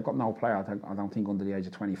 They've got no player, I don't think, under the age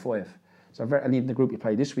of 25. So and even the group you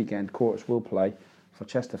play this weekend, Curtis will play for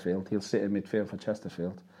Chesterfield. He'll sit in midfield for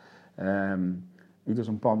Chesterfield. He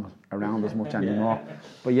doesn't bomb around as much anymore.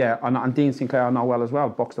 But yeah, and Dean Sinclair I know well as well,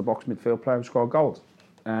 box-to-box midfield player who scored goals.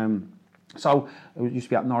 So it used to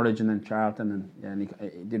be at Norwich and then Charlton, and he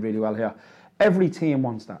did really well here. Every team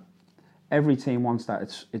wants that. Every team wants that.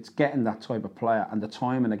 It's getting that type of player and the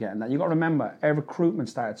timing of getting that. You've got to remember, our recruitment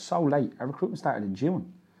started so late. Our recruitment started in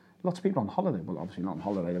June. Lots of people on holiday. Well, obviously not on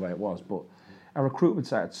holiday the way it was, but our recruitment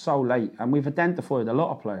started so late, and we've identified a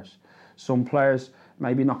lot of players. Some players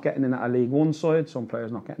maybe not getting in at a League One side, some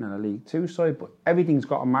players not getting in a League Two side, but everything's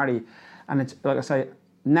got to marry. And it's, like I say,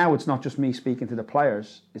 now it's not just me speaking to the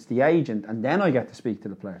players, it's the agent, and then I get to speak to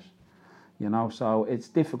the players. You know, so it's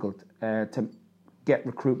difficult to get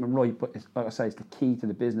recruitment right, but it's, like I say, it's the key to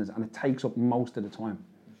the business, and it takes up most of the time.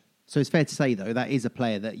 So it's fair to say, though, that is a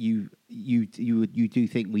player that you do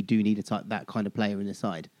think we do need that kind of player in the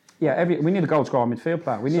side. Yeah, we need a goal scorer midfield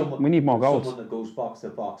player. We need more goals. Someone that goes box to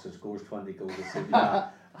box and scores 20 goals a season.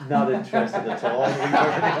 Not interested at all.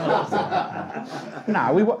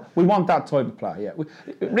 We want that type of player. Yeah,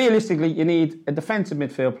 realistically, you need a defensive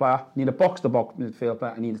midfield player, you need a box-to-box midfield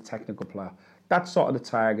player, and you need a technical player. That's sort of the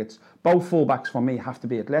targets. Both fullbacks for me have to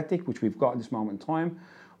be athletic, which we've got at this moment in time.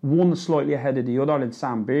 One slightly ahead of the other in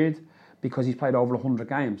Sam Beard, because he's played over 100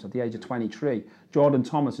 games at the age of 23. Jordan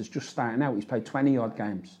Thomas is just starting out. He's played 20-odd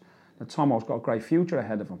games. Now, Tomo's got a great future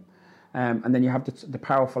ahead of him. And then you have the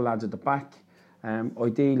powerful lads at the back.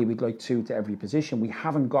 Ideally, we'd like 2 to every position. We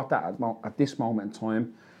haven't got that at this moment in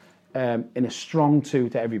time. In a strong 2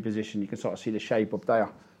 to every position, you can sort of see the shape up there,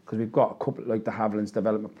 because we've got a couple like de Havilland's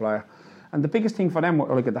development player. And the biggest thing for them,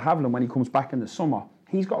 like at de Havilland, when he comes back in the summer,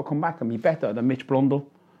 he's got to come back and be better than Mitch Blundell,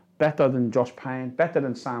 better than Josh Payne, better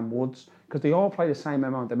than Sam Woods, because they all play the same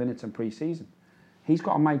amount of minutes in pre-season. He's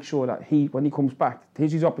got to make sure that when he comes back,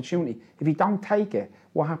 here's his opportunity. If he don't take it,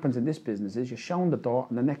 what happens in this business is you're shown the door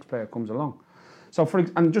and the next player comes along. So,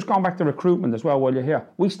 and just going back to recruitment as well while you're here,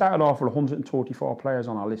 we started off with 134 players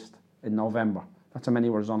on our list in November. That's how many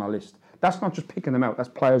were on our list. That's not just picking them out. That's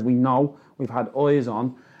players we know, we've had eyes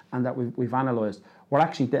on, and that we've analysed. We're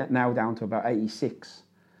actually now down to about 86.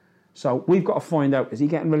 So we've got to find out, is he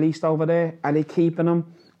getting released over there? Are they keeping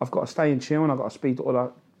him? I've got to stay in tune. I've got to speak to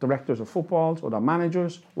other directors of footballs, other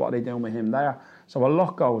managers. What are they doing with him there? So a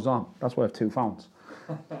lot goes on. That's why I have 2 phones.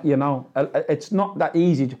 You know, it's not that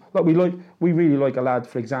easy. Look, we really like a lad,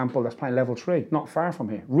 for example, that's playing level 3, not far from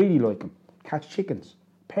here. Really like him. Catch chickens.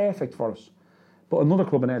 Perfect for us. But another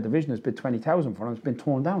club in our division has bid 20,000 for him. It's been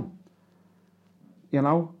torn down. You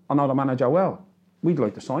know, I know the manager well. We'd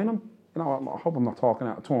like to sign him. You know, I hope I'm not talking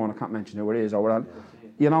out of turn. I can't mention who it is or whatever.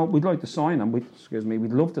 You know, we'd like to sign him. We'd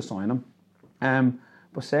love to sign him.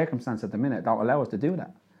 But circumstance at the minute don't allow us to do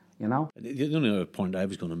that. You know. The only other point I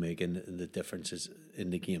was going to make in the differences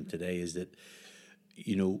in the game today is that,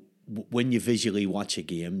 you know, when you visually watch a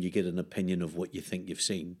game, you get an opinion of what you think you've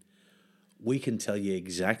seen. We can tell you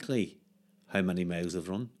exactly how many miles they've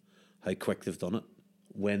run, how quick they've done it,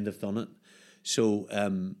 when they've done it. So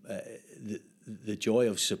the joy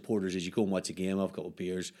of supporters is you go and watch a game, have a couple of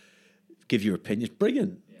beers, give your opinions.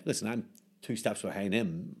 Brilliant. Yeah. Listen, I'm 2 steps behind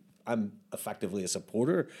him. I'm effectively a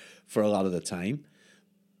supporter for a lot of the time.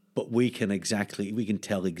 But we can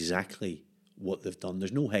tell exactly what they've done.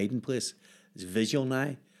 There's no hiding place. It's visual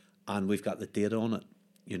now, and we've got the data on it,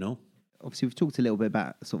 you know. Obviously, we've talked a little bit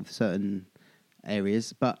about sort of certain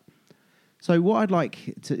areas, but so what I'd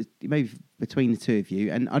like to maybe between the two of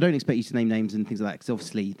you, and I don't expect you to name names and things like that, because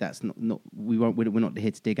obviously that's not we're not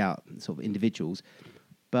here to dig out sort of individuals.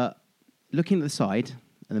 But looking at the side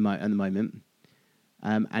at the moment,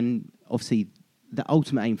 and obviously the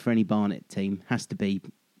ultimate aim for any Barnet team has to be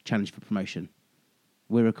challenge for promotion.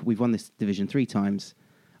 We've won this division 3 times.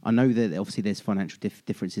 I know that obviously there's financial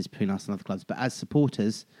differences between us and other clubs, but as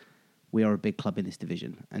supporters, we are a big club in this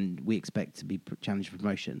division, and we expect to be challenged for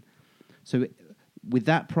promotion. So, with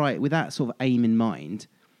that sort of aim in mind,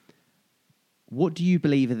 what do you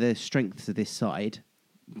believe are the strengths of this side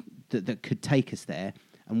that could take us there,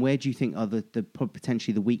 and where do you think are the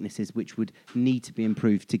potentially the weaknesses which would need to be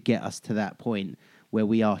improved to get us to that point where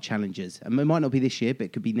we are challengers? And it might not be this year, but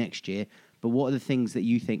it could be next year. But what are the things that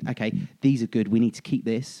you think, okay, these are good, we need to keep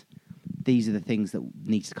this, these are the things that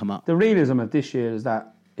need to come up? The realism of this year is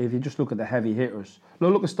that if you just look at the heavy hitters,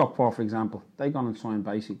 look at Stockport, for example. They've gone and signed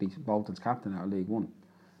basically Bolton's captain out of League One.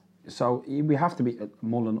 So we have to be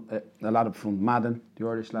Mullen, the lad up front, Madden, the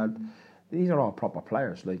Irish lad. These are all proper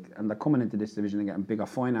players, and they're coming into this division and getting bigger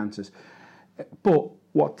finances. But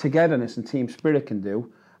what togetherness and team spirit can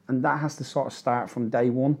do, and that has to sort of start from day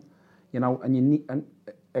one, and you need, and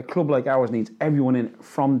a club like ours needs everyone in it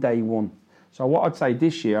from day one. So what I'd say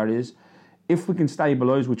this year is, if we can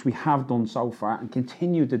stabilise, which we have done so far, and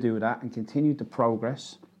continue to do that and continue to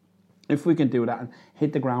progress, if we can do that and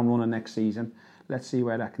hit the ground running next season, let's see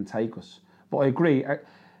where that can take us. But I agree,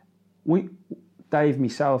 Dave,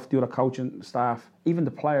 myself, the other coaching staff, even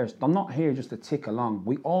the players, they're not here just to tick along.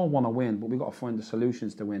 We all want to win, but we've got to find the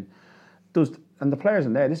solutions to win. And the players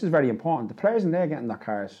in there, this is very important, the players in there get in their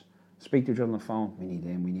cars, speak to each other on the phone, we need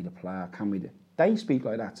him, we need a player, can we do? They speak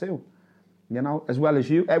like that too. As well as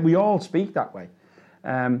you. We all speak that way.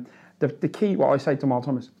 The key, what I say to them all the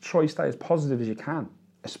time is, try to stay as positive as you can,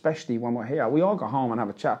 especially when we're here. We all go home and have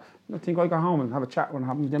a chat. I think I go home and have a chat when I'm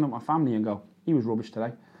having dinner with my family and go, he was rubbish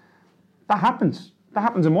today. That happens. That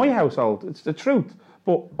happens in my household. It's the truth.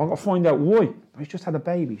 But I've got to find out why. He's just had a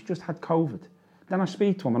baby. He's just had COVID. Then I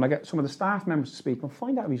speak to him and I get some of the staff members to speak to him.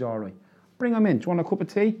 Find out if he's all right. Bring him in. Do you want a cup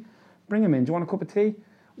of tea? Bring him in. Do you want a cup of tea?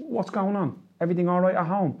 What's going on? Everything all right at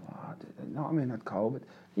home? No, I mean, had COVID.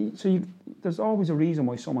 There's always a reason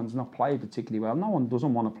why someone's not playing particularly well. No one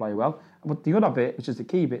doesn't want to play well. But the other bit, which is the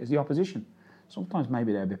key bit, is the opposition. Sometimes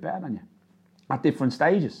maybe they're a bit better than you at different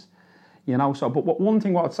stages. But one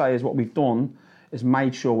thing what I'd say is what we've done is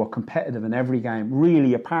made sure we're competitive in every game.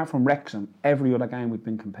 Really, apart from Wrexham, every other game we've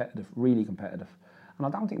been competitive, really competitive. And I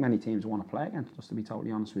don't think many teams want to play against us, to be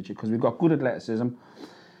totally honest with you, because we've got good athleticism.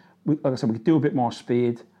 Like I said, we could do a bit more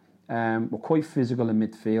speed. We're quite physical in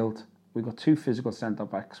midfield. We've got 2 physical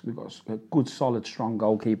centre-backs. We've got a good, solid, strong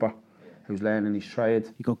goalkeeper who's learning his trade.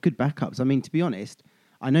 You've got good backups. I mean, to be honest,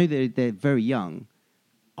 I know they're very young.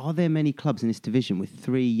 Are there many clubs in this division with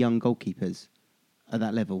 3 young goalkeepers at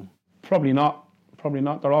that level? Probably not.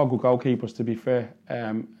 They're all good goalkeepers, to be fair.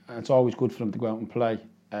 And it's always good for them to go out and play.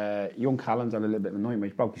 Young Callan's had a little bit of a nightmare.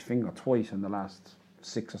 He broke his finger twice in the last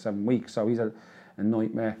 6 or 7 weeks, so he's a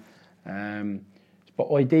nightmare. But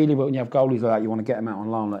ideally, when you have goalies like that, you want to get them out on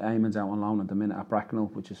loan. Like Eamon's out on loan at the minute at Bracknell,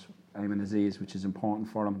 which is Eamon Aziz, which is important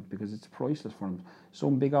for him because it's priceless for him.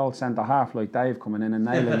 Some big old centre half like Dave coming in and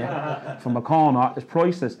nailing you from a corner is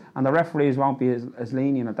priceless, and the referees won't be as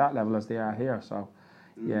lenient at that level as they are here. So,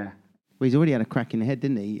 yeah. Well, he's already had a crack in the head,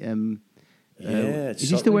 didn't he? Is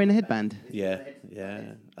he still wearing a headband? Yeah.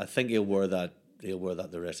 I think he'll wear that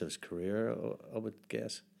the rest of his career, I would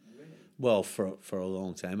guess. Well, for a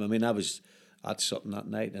long time. I mean, I was at something that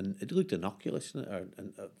night, and it looked innocuous, is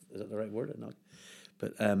that the right word? Not,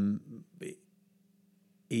 but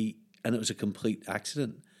it was a complete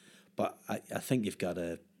accident. But I think you've got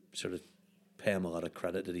to sort of pay him a lot of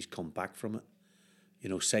credit that he's come back from it.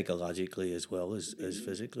 Psychologically as well as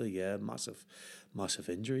physically. Yeah, massive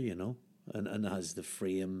injury. And has the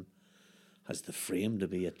frame to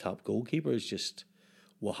be a top goalkeeper. It's just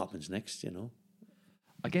what happens next.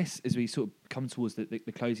 I guess as we sort of come towards the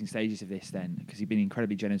closing stages of this, then, because you've been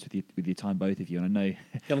incredibly generous with your time, both of you, and I know you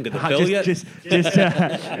haven't got the bill yet.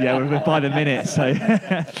 Yeah, we're by the minute. So,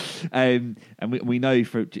 and we know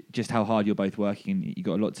for just how hard you're both working, and you've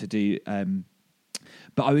got a lot to do.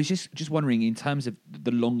 But I was just wondering, in terms of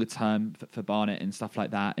the longer term for Barnet and stuff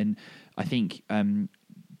like that, and I think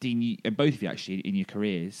Dean, and both of you actually in your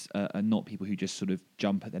careers are not people who just sort of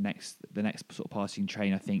jump at the next sort of passing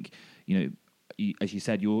train. I think as you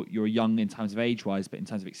said, you're young in terms of age-wise, but in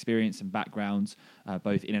terms of experience and backgrounds,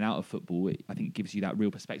 both in and out of football, I think it gives you that real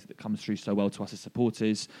perspective that comes through so well to us as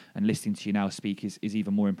supporters, and listening to you now speak is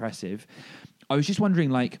even more impressive. I was just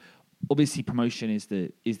wondering, obviously promotion is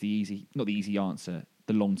the easy, not the easy answer,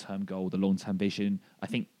 the long-term goal, the long-term vision. I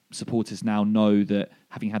think supporters now know that,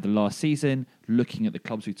 having had the last season, looking at the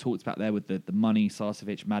clubs we talked about there with the money,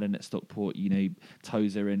 Sarcevic, Madden at Stockport,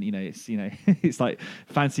 Tozer, and it's like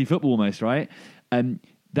fancy football almost, right?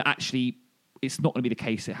 That actually it's not going to be the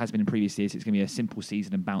case it has been in previous years. It's going to be a simple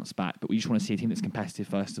season and bounce back. But we just want to see a team that's competitive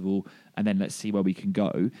first of all, and then let's see where we can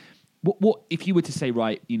go. What if you were to say,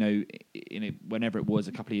 right, whenever it was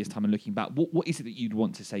a couple of years' time and looking back, what is it that you'd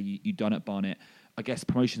want to say you'd done at Barnet? I guess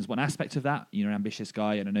promotion's one aspect of that. You're an ambitious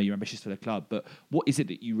guy, and I know you're ambitious for the club. But what is it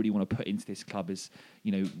that you really want to put into this club?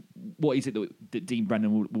 What is it that Dean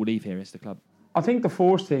Brennan will leave here as the club? I think the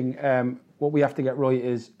first thing, what we have to get right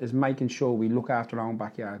is making sure we look after our own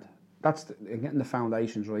backyard. That's getting the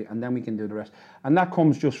foundations right, and then we can do the rest. And that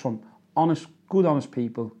comes just from good honest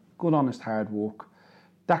people, good honest hard work.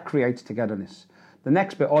 That creates togetherness. The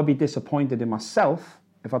next bit, I'll be disappointed in myself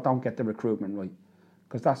if I don't get the recruitment right,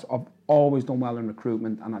 because I've always done well in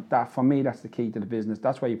recruitment, and that for me that's the key to the business.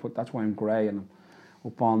 That's why I'm grey and I'm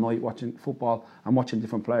up all night watching football and watching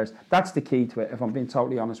different players. That's the key to it. If I'm being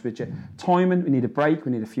totally honest with you, timing. We need a break.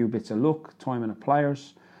 We need a few bits of luck. Timing of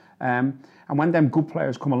players. And when them good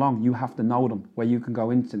players come along, you have to know them, where you can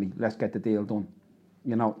go instantly, let's get the deal done.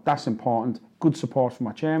 That's important. Good support from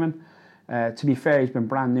our chairman. To be fair, he's been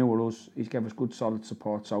brand new with us. He's given us good, solid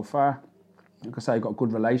support so far. Like I say, I've got a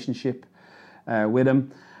good relationship with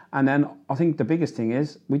him. And then I think the biggest thing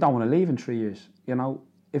is we don't want to leave in 3 years.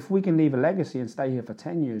 If we can leave a legacy and stay here for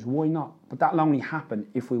 10 years, why not? But that'll only happen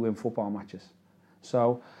if we win football matches.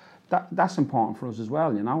 So that's important for us as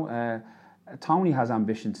well, Tony has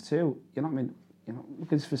ambitions too. Look at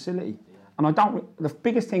his facility. And the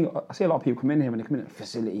biggest thing, I see a lot of people come in here when they come in,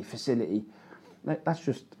 facility. That's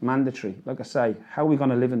just mandatory. Like I say, how are we going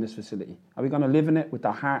to live in this facility? Are we going to live in it with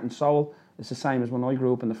our heart and soul? It's the same as when I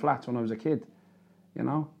grew up in the flats when I was a kid.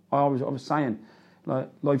 I was saying, like,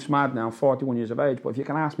 life's mad now, I'm 41 years of age, but if you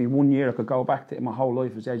can ask me 1 year I could go back to it, my whole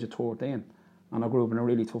life was the age of 13. And I grew up in a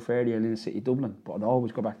really tough area in inner city Dublin, but I'd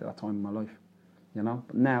always go back to that time in my life.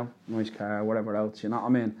 But now, nice car, whatever else, what I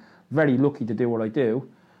mean? Very lucky to do what I do,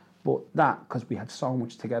 but because we had so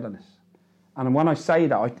much togetherness. And when I say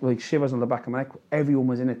that, I like shivers on the back of my neck. Everyone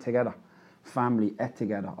was in it together. Family, ate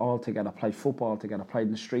together, all together, played football together, played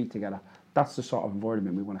in the street together. That's the sort of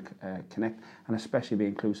environment we want to connect, and especially be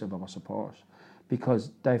inclusive of our supporters.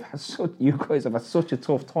 Because you guys have had such a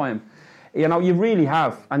tough time. You really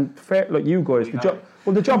have. And like you guys,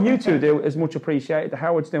 the job you two do is much appreciated.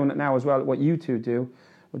 Howard's doing it now as well, what you two do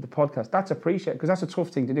with the podcast. That's appreciated, because that's a tough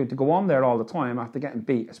thing to do, to go on there all the time after getting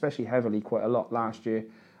beat, especially heavily quite a lot last year.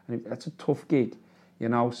 And that's a tough gig,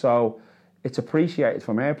 so it's appreciated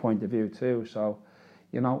from our point of view too. So,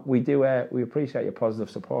 we appreciate your positive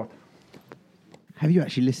support. Have you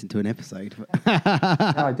actually listened to an episode?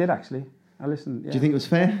 Yeah, I did actually. I listened. Yeah. Do you think it was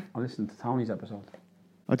fair? I listened to Tony's episode.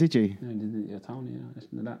 Oh, did you? Yeah, Tony, I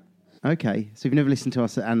listened to that. Okay, so you've never listened to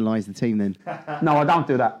us analyse the team then? No, I don't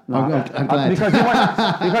do that. No. I'm glad.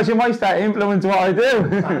 Because you might start influencing what I do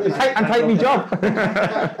and take me job.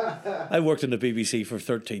 I worked in the BBC for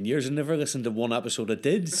 13 years and never listened to one episode I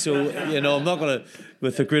did. So, I'm not going to,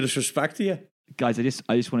 with the greatest respect to you. Guys, I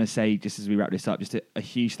just want to say, just as we wrap this up, just a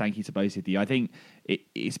huge thank you to both of you. I think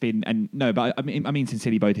it's been, but I mean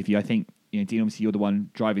sincerely, both of you. I think, Dean, obviously you're the one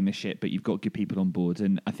driving the ship, but you've got good people on board.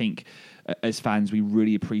 And I think as fans, we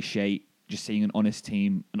really appreciate just seeing an honest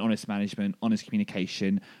team, an honest management, honest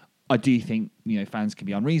communication. I do think, fans can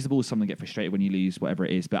be unreasonable. Some of them get frustrated when you lose, whatever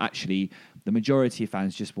it is. But actually, the majority of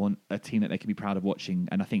fans just want a team that they can be proud of watching.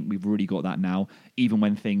 And I think we've really got that now. Even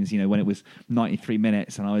when things, when it was 93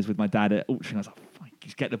 minutes and I was with my dad at Altrincham, I was like,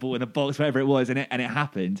 just get the ball in the box, wherever it was, and it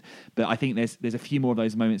happened. But I think there's a few more of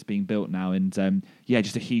those moments being built now. And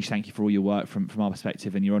just a huge thank you for all your work from our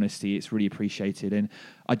perspective and your honesty. It's really appreciated. And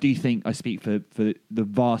I do think I speak for the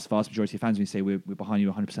vast majority of fans when we say we're behind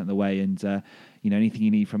you 100% of the way. And anything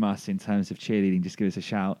you need from us in terms of cheerleading, just give us a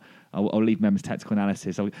shout. I'll leave Mem's tactical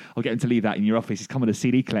analysis. I'll get him to leave that in your office. He's come on a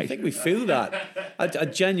CD collection. I think we feel that. I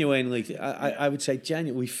genuinely, I would say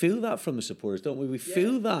genuinely, we feel that from the supporters, don't we? We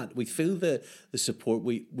feel that. We feel the support.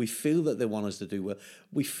 We feel that they want us to do well.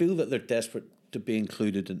 We feel that they're desperate to be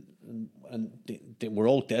included, and we're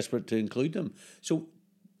all desperate to include them. So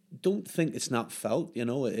don't think it's not felt.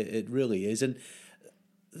 It really is. And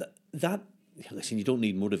that listen, you don't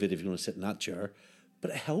need motivate if you're going to sit in that chair,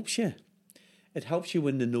 but it helps you. It helps you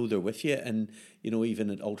when they know they're with you, and even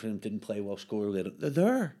at Altrincham didn't play well, score later. They're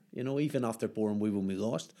there, even after Boreham Wood when we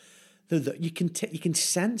lost. They're there. You can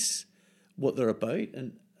sense what they're about,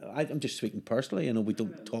 and I'm just speaking personally. We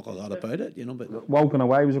don't talk a lot about it, but Woking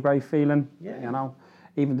away was a great feeling. Yeah.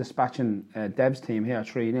 Even dispatching Dev's team here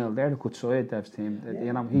 3-0, they're a good side, Dev's team.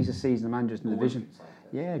 He's a seasoned manager in the division.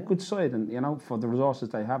 Yeah, good side, and for the resources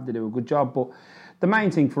they have, they do a good job. But the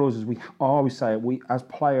main thing for us is we always say, we as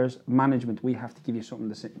players, management, we have to give you something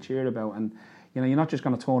to sit and cheer about. And you're not just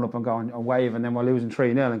going to turn up and go and wave, and then we're losing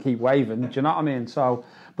 3-0 and keep waving. Do you know what I mean? So,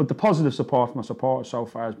 but the positive support from our supporters so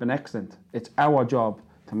far has been excellent. It's our job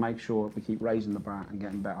to make sure we keep raising the bar and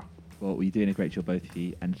getting better. Well, you're doing a great job, both of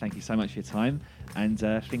you, and thank you so much for your time. And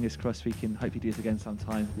fingers crossed we can hopefully do this again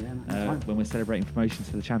sometime when we're celebrating promotions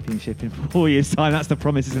for the Championship in 4 years' time. That's the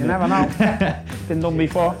promise, isn't it? You never know. Been done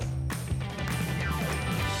before.